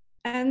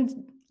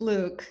 And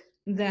look,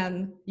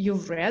 then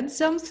you've read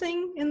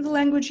something in the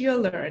language you're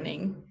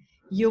learning.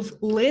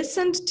 You've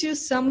listened to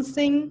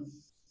something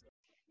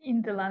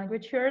in the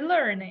language you're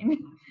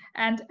learning.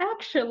 And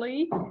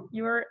actually,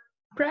 you're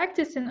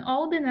practicing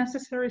all the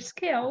necessary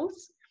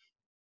skills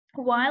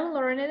while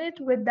learning it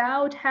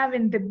without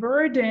having the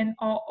burden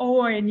of,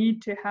 oh, I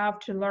need to have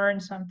to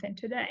learn something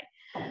today.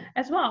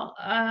 As well,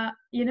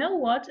 you know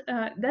what?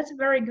 That's a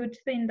very good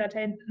thing that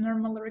I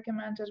normally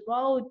recommend as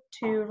well,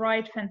 to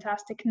write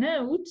fantastic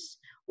notes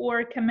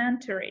or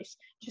commentaries.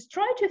 Just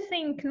try to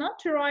think, not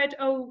to write,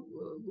 oh,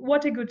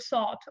 what a good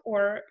thought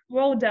or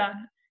well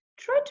done.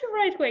 Try to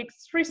write like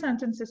 3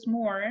 sentences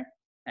more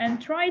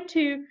and try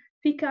to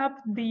pick up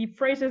the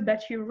phrases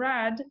that you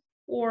read,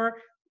 or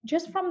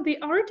just from the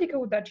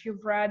article that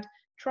you've read,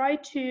 try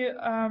to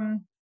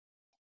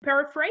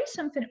paraphrase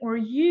something or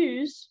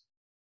use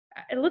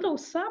a little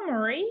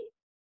summary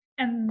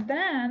and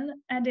then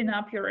adding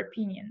up your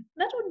opinion.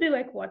 That would be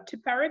like what, 2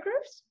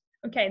 paragraphs?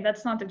 Okay,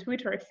 that's not a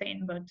Twitter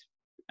thing, but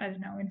I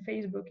don't know, in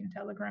Facebook, in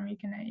Telegram, you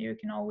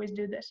can always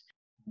do this.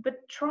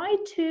 But try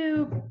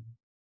to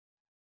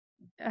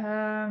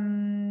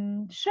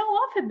show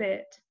off a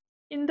bit.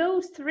 In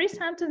those 3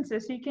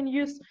 sentences, you can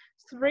use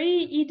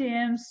 3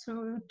 idioms,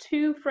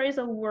 2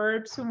 phrasal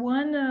verbs,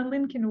 1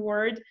 linking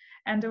word,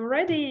 and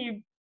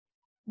already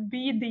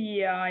be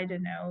the I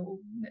don't know,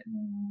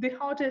 the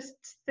hottest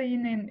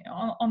thing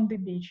on the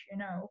beach, you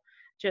know,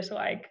 just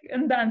like,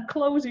 and then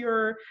close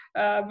your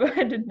I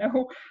don't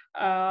know,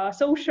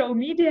 social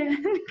media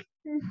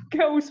and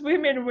go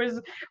swimming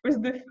with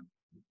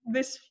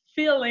this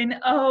feeling,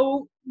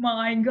 oh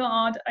my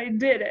god, I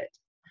did it.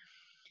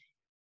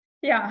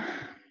 Yeah,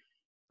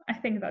 I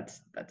think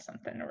that's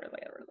something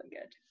really, really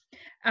good.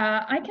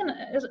 I can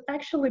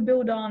actually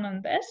build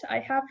on this. I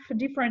have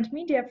different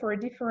media for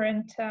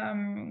different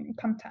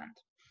content.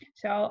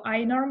 So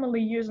I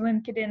normally use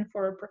LinkedIn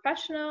for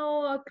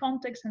professional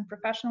context and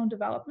professional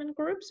development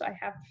groups. I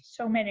have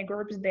so many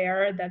groups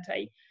there that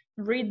I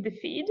read the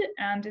feed,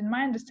 and in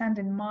my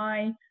understanding,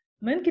 my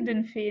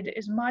LinkedIn feed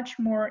is much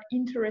more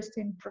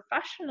interesting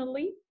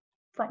professionally,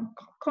 from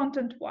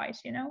content-wise,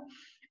 you know,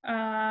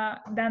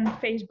 than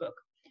Facebook.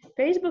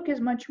 Facebook is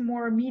much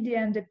more media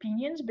and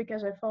opinions,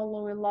 because I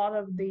follow a lot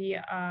of the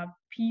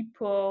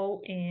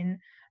people in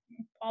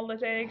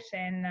politics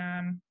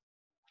and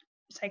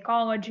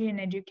psychology and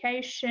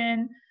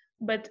education,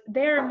 but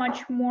they're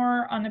much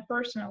more on a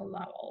personal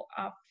level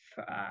of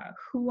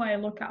who I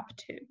look up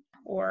to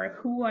or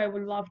who I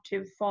would love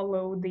to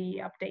follow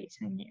the updates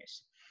and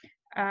news.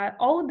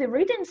 All the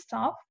reading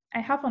stuff I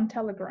have on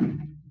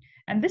Telegram.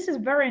 And this is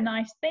very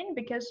nice thing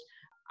because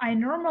I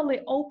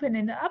normally open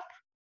it up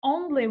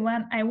only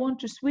when I want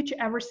to switch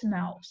everything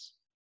else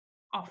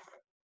off.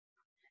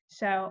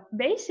 So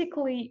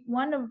basically,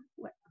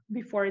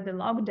 before the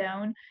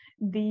lockdown,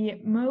 the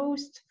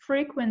most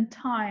frequent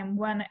time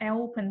when I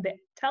opened the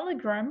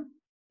Telegram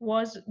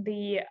was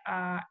the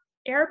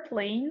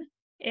airplane,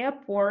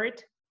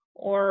 airport,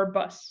 or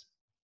bus.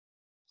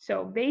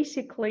 So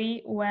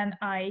basically, when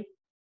I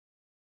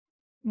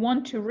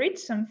want to read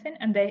something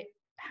and I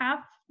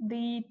have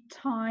the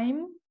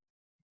time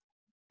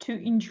to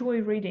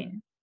enjoy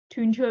reading,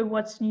 to enjoy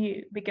what's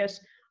new, because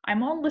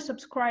I'm only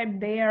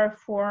subscribed there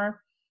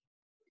for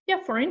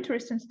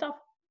interesting stuff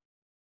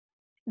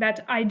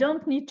that I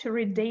don't need to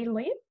read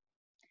daily,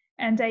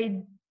 and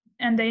I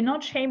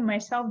not shame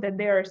myself that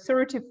there are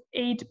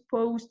 38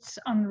 posts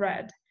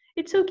unread.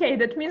 It's okay.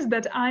 That means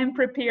that I'm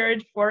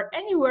prepared for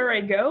anywhere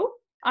I go.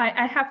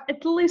 I have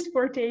at least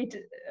 48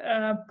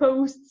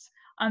 posts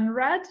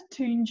unread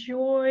to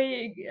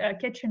enjoy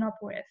catching up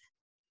with.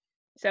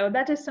 So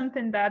that is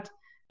something that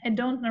I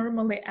don't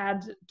normally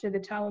add to the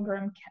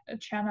Telegram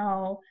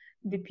channel,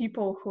 the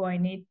people who I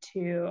need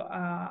to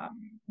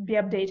be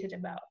updated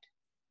about.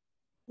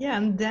 Yeah,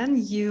 and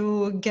then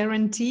you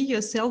guarantee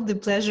yourself the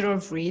pleasure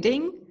of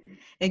reading.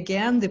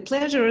 Again, the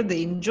pleasure,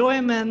 the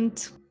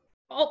enjoyment.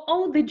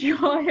 All the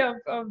joy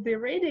of the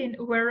reading,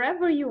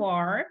 wherever you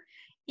are,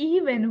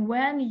 even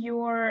when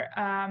your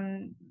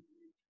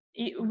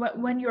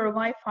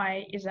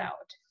Wi-Fi is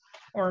out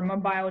or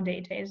mobile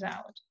data is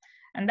out.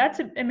 And that's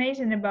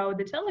amazing about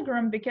the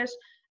Telegram, because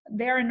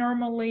they are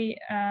normally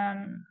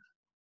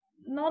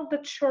not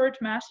that short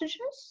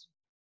messages,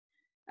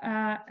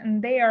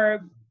 and they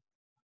are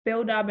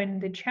built up in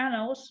the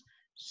channels,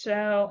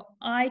 so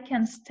I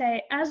can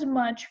stay as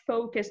much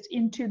focused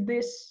into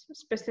this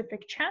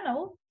specific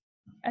channel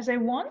as I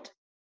want,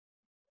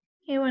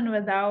 even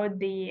without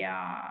the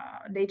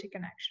data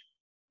connection.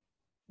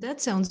 That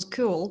sounds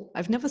cool.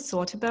 I've never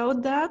thought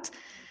about that,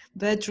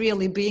 but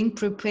really being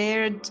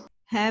prepared,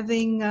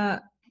 having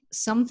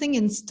something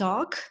in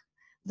stock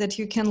that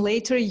you can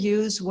later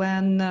use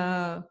when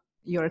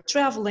you're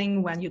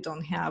traveling, when you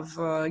don't have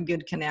a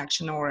good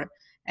connection or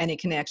any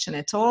connection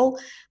at all,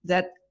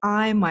 that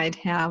I might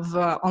have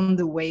on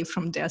the way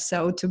from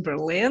Dessau to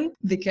Berlin,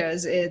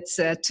 because it's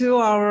a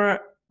 2-hour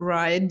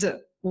ride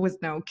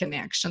with no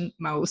connection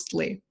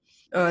mostly.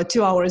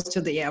 2 hours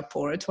to the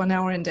airport,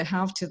 1.5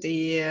 hours to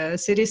the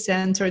city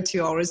center,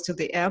 2 hours to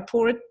the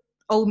airport,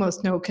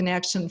 almost no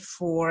connection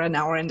for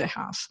 1.5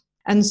 hours.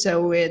 And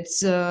so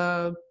it's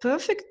a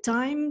perfect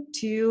time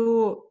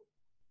to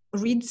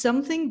read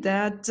something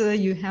that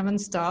you have in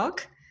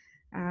stock,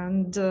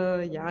 and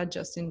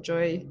just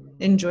enjoy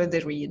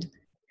the read.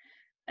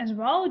 As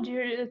well,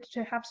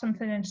 to have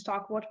something in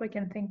stock, what we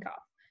can think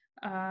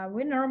of.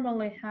 We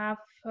normally have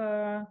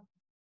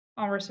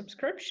our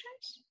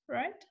subscriptions,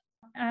 right?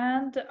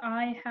 And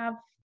I have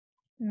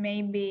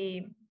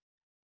maybe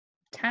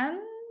 10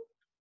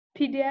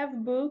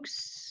 PDF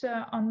books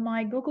on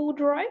my Google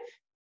Drive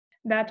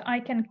that I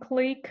can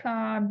click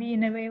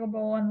being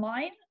available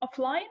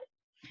offline.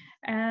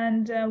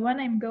 And when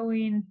I'm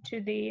going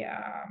to the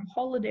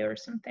holiday or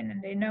something,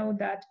 and they know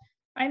that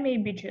I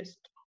maybe just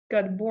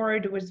got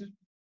bored with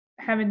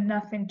having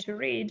nothing to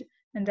read,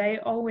 and I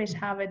always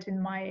have it in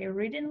my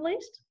reading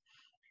list.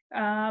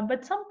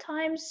 But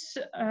sometimes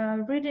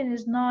reading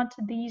is not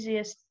the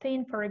easiest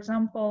thing. For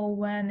example,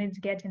 when it's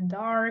getting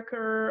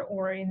darker,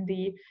 or in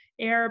the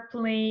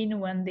airplane,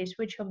 when they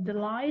switch off the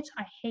lights.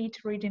 I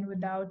hate reading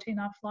without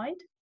enough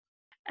light.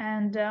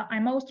 And I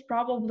most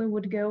probably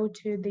would go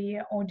to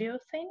the audio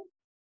thing.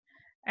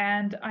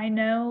 And I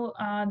know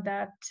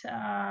that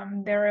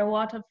there are a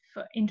lot of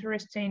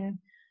interesting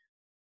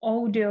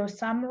audio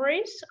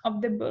summaries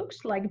of the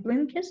books, like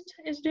Blinkist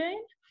is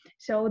doing.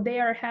 So they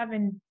are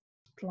having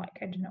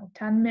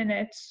 10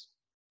 minutes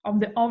of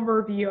the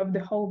overview of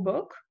the whole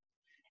book.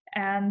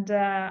 And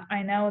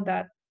I know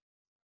that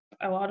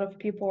a lot of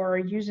people are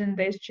using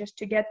this just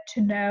to get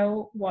to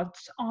know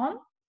what's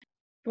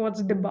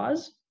the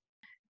buzz,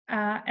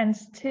 and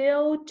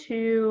still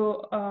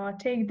to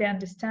take the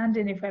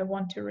understanding if I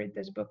want to read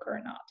this book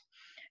or not.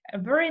 A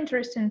very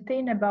interesting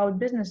thing about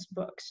business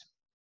books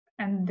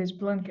and this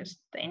Blinkist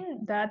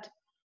thing, that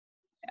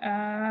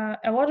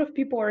a lot of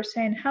people are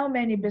saying, how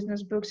many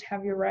business books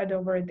have you read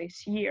over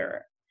this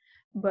year?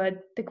 But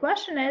the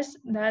question is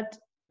that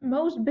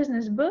most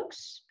business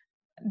books,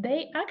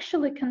 they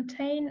actually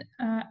contain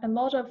a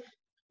lot of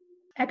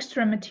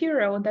extra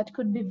material that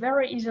could be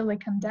very easily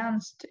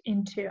condensed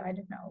into,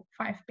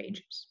 5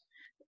 pages.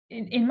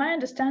 In my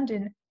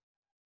understanding,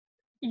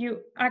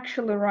 you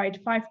actually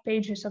write 5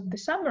 pages of the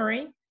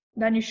summary,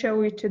 then you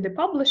show it to the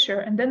publisher,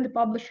 and then the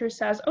publisher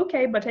says,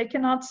 okay, but I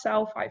cannot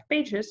sell 5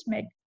 pages,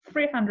 make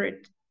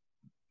 300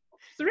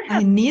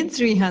 I need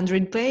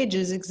 300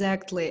 pages,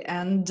 exactly.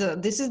 And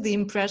this is the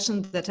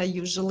impression that I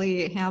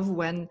usually have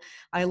when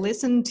I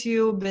listen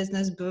to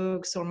business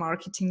books or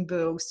marketing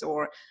books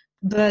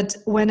but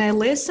when I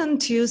listen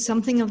to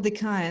something of the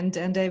kind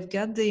and I've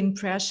got the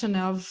impression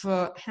of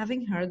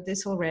having heard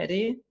this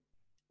already,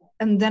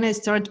 and then I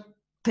start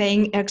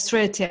paying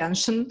extra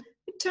attention,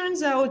 it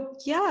turns out,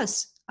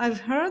 yes, I've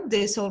heard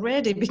this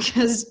already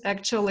because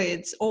actually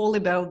it's all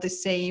about the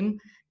same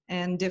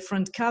and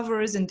different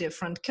covers and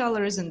different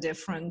colors and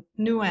different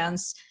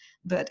nuance,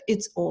 but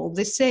it's all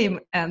the same.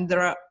 And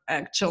there are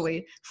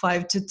actually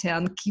 5 to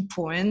 10 key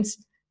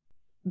points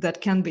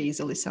that can be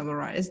easily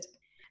summarized.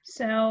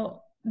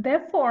 So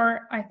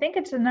therefore, I think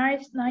it's a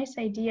nice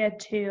idea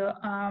to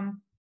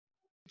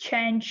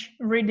change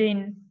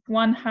reading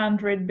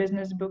 100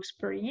 business books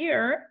per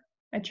year,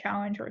 a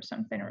challenge or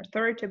something, or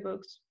 30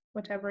 books,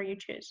 whatever you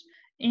choose,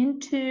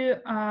 into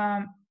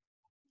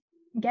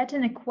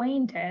getting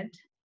acquainted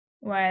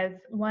with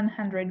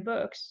 100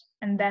 books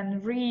and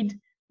then read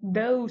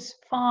those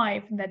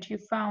 5 that you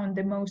found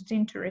the most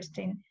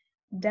interesting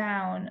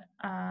down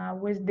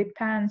with the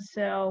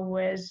pencil,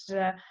 with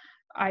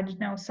I don't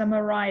know,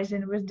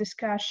 summarizing, with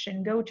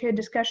discussion. Go to a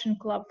discussion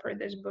club for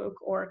this book,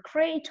 or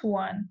create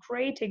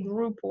a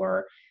group,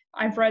 or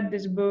I've read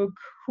this book,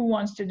 who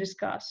wants to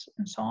discuss,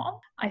 and so on.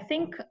 I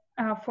think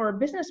for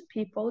business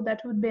people,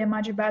 that would be a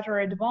much better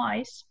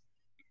advice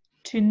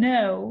to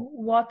know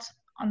what's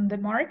on the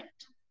market,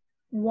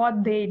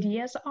 what the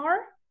ideas are,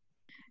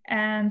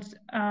 and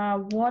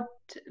what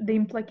the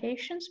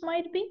implications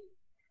might be,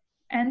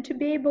 and to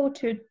be able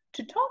to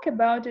talk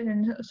about it.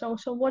 And so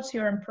what's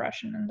your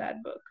impression on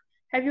that book?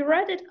 Have you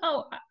read it?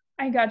 Oh,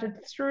 I got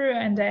it through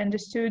and I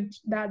understood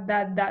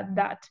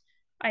that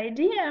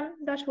idea.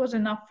 That was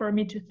enough for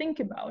me to think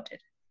about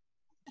it.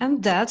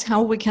 And that's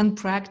how we can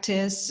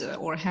practice,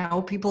 or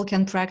how people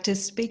can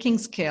practice speaking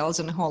skills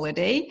on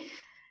holiday,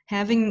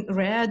 having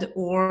read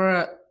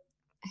or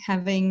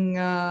having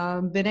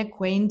been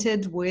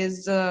acquainted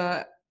with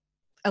a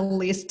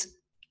list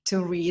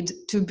to read,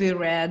 to be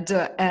read,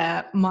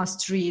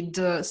 must read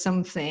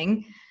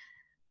something.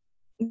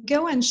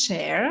 Go and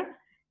share,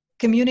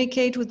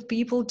 communicate with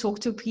people, talk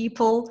to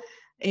people.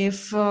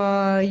 If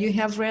you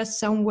have read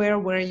somewhere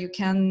where you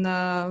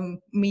can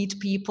meet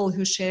people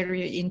who share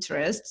your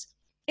interests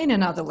in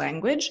another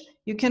language,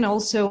 you can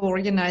also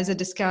organize a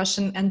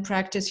discussion and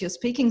practice your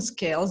speaking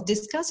skills,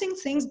 discussing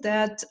things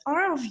that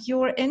are of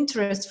your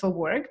interest for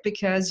work,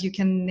 because you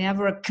can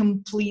never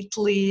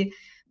completely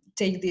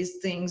take these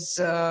things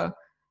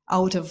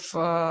out of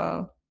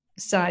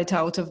sight,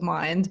 out of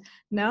mind.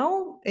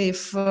 Now,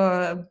 if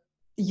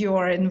you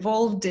are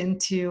involved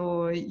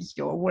into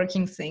your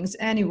working things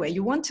anyway,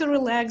 you want to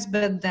relax,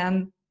 but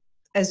then,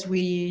 as we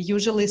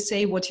usually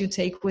say, what you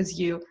take with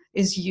you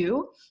is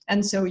you.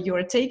 And so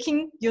you're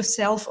taking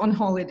yourself on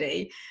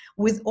holiday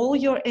with all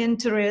your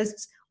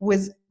interests,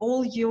 with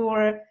all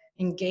your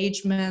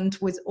engagement,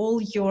 with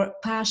all your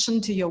passion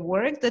to your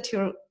work that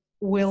you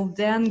will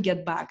then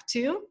get back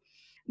to.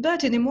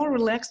 But in a more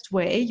relaxed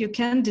way, you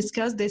can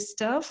discuss this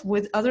stuff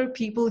with other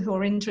people who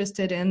are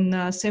interested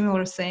in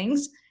similar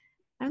things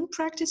and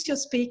practice your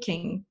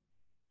speaking.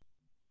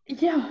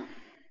 Yeah,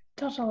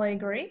 totally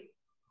agree.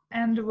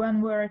 And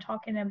when we're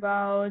talking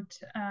about,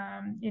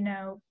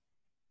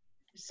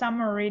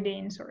 summer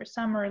readings or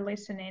summer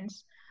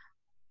listenings,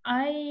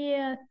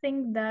 I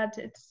think that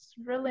it's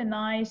really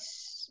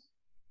nice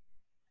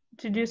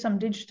to do some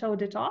digital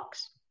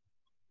detox.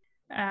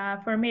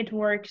 For me, it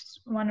works.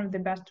 One of the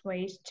best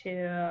ways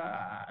to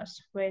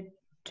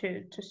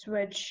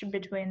switch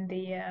between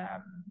the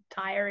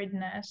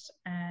tiredness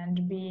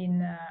and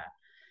being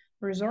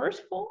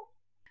resourceful.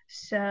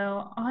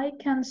 So I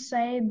can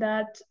say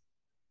that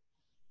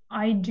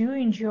I do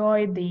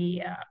enjoy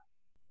the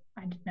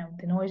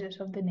the noises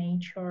of the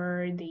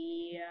nature,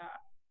 the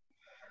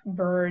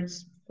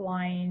birds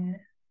flying,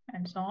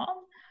 and so on.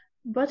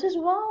 But as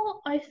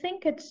well, I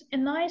think it's a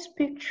nice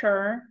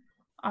picture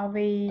of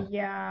a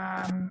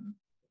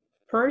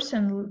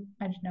person,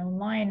 I don't know,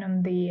 lying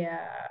on the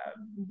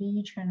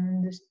beach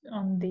and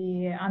on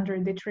the under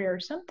the tree or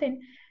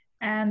something,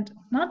 and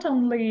not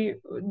only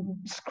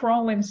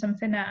scrolling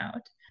something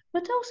out,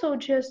 but also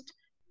just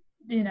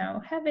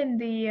having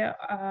the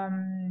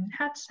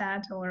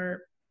headset,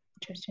 or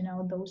just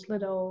those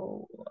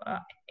little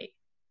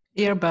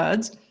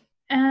Earbuds.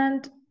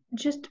 and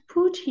just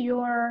put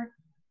your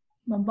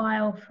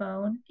mobile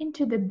phone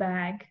into the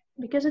bag,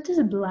 because it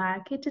is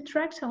black. It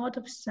attracts a lot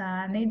of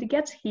sun. It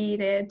gets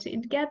heated.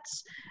 It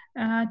gets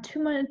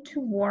too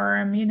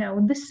warm.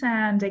 The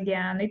sand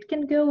again. It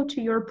can go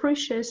to your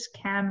precious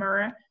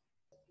camera.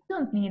 You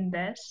don't need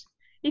this.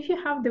 If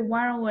you have the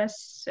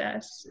wireless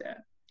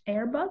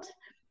earbud,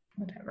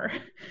 whatever,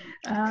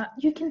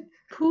 you can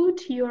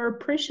put your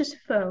precious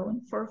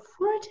phone for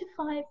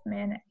 45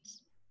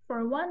 minutes,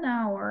 for 1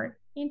 hour,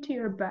 into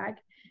your bag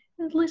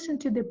and listen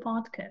to the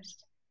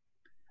podcast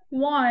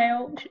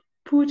while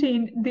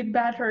putting the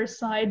better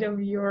side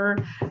of your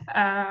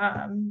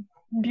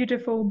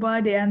beautiful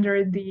body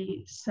under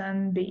the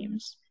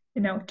sunbeams,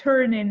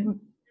 turning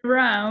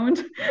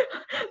around,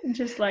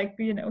 just like,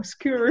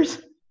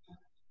 skewers.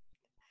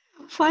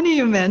 Funny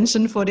you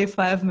mentioned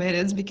 45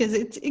 minutes because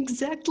it's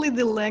exactly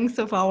the length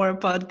of our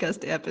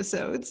podcast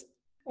episodes.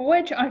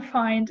 Which I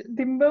find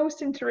the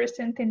most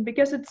interesting thing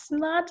because it's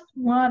not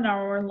 1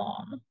 hour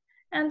long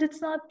and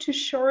it's not too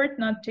short,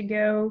 not to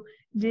go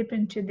deep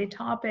into the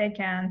topic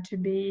and to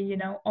be,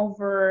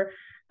 over.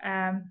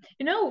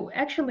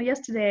 Actually,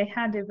 yesterday I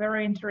had a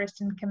very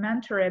interesting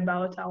commentary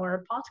about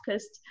our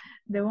podcast.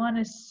 The one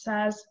is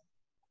says,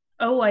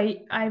 "Oh,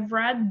 I've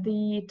read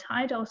the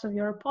titles of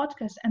your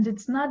podcast, and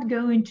it's not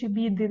going to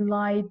be the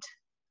light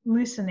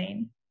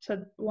listening."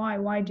 So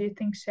why do you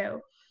think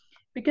so?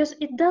 Because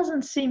it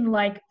doesn't seem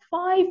like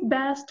 5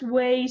 best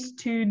ways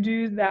to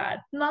do that,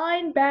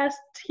 9 best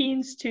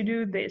hints to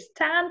do this,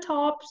 10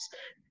 tops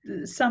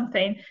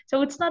something.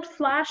 So it's not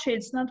flashy,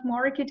 it's not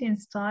marketing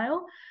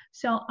style.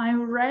 So I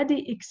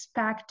already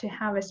expect to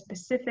have a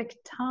specific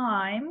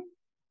time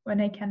when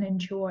I can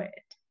enjoy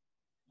it.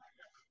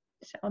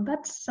 So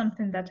that's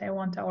something that I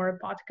want our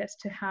podcast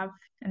to have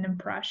an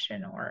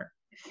impression or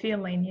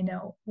feeling,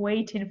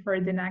 waiting for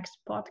the next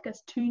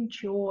podcast to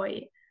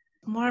enjoy.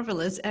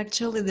 Marvelous.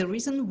 Actually, the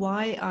reason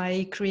why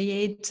I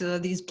create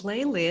these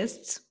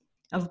playlists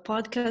of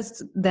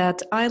podcasts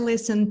that I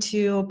listen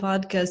to,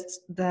 podcasts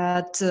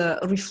that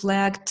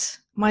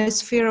reflect my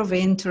sphere of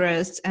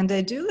interest, and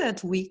I do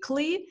that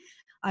weekly.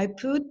 I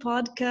put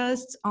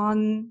podcasts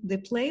on the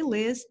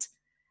playlist,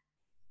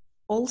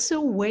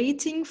 also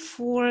waiting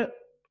for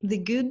the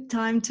good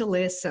time to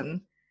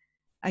listen.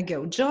 I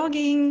go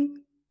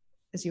jogging,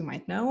 as you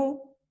might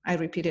know. I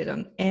repeat it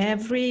on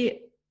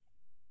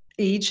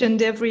each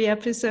and every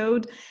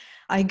episode.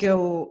 I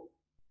go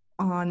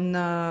on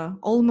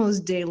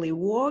almost daily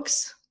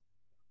walks.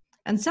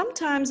 And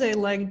sometimes I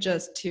like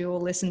just to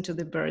listen to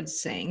the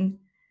birds sing.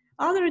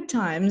 Other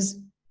times,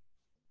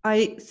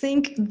 I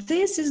think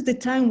this is the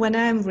time when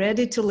I'm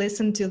ready to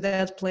listen to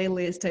that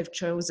playlist I've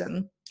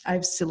chosen.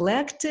 I've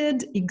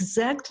selected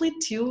exactly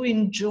to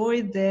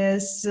enjoy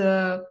this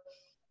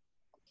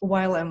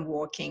while I'm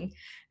walking.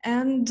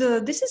 And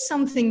this is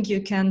something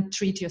you can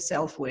treat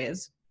yourself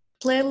with.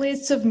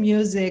 Playlists of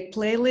music,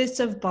 playlists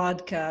of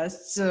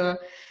podcasts,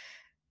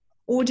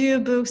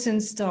 audiobooks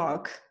in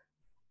stock.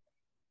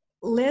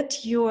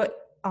 Let your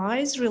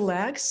eyes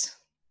relax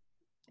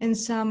in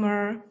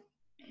summer.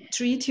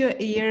 Treat your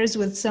ears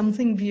with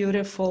something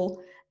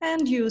beautiful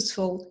and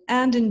useful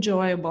and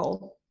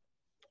enjoyable.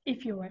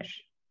 If you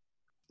wish.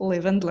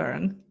 Live and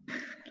learn.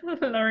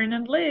 Learn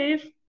and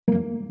live.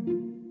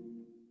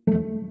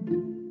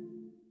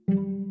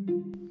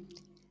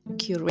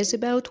 Curious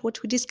about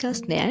what we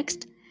discuss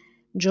next?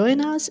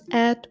 Join us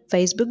at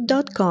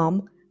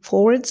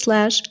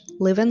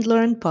facebook.com/Live and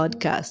Learn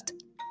podcast.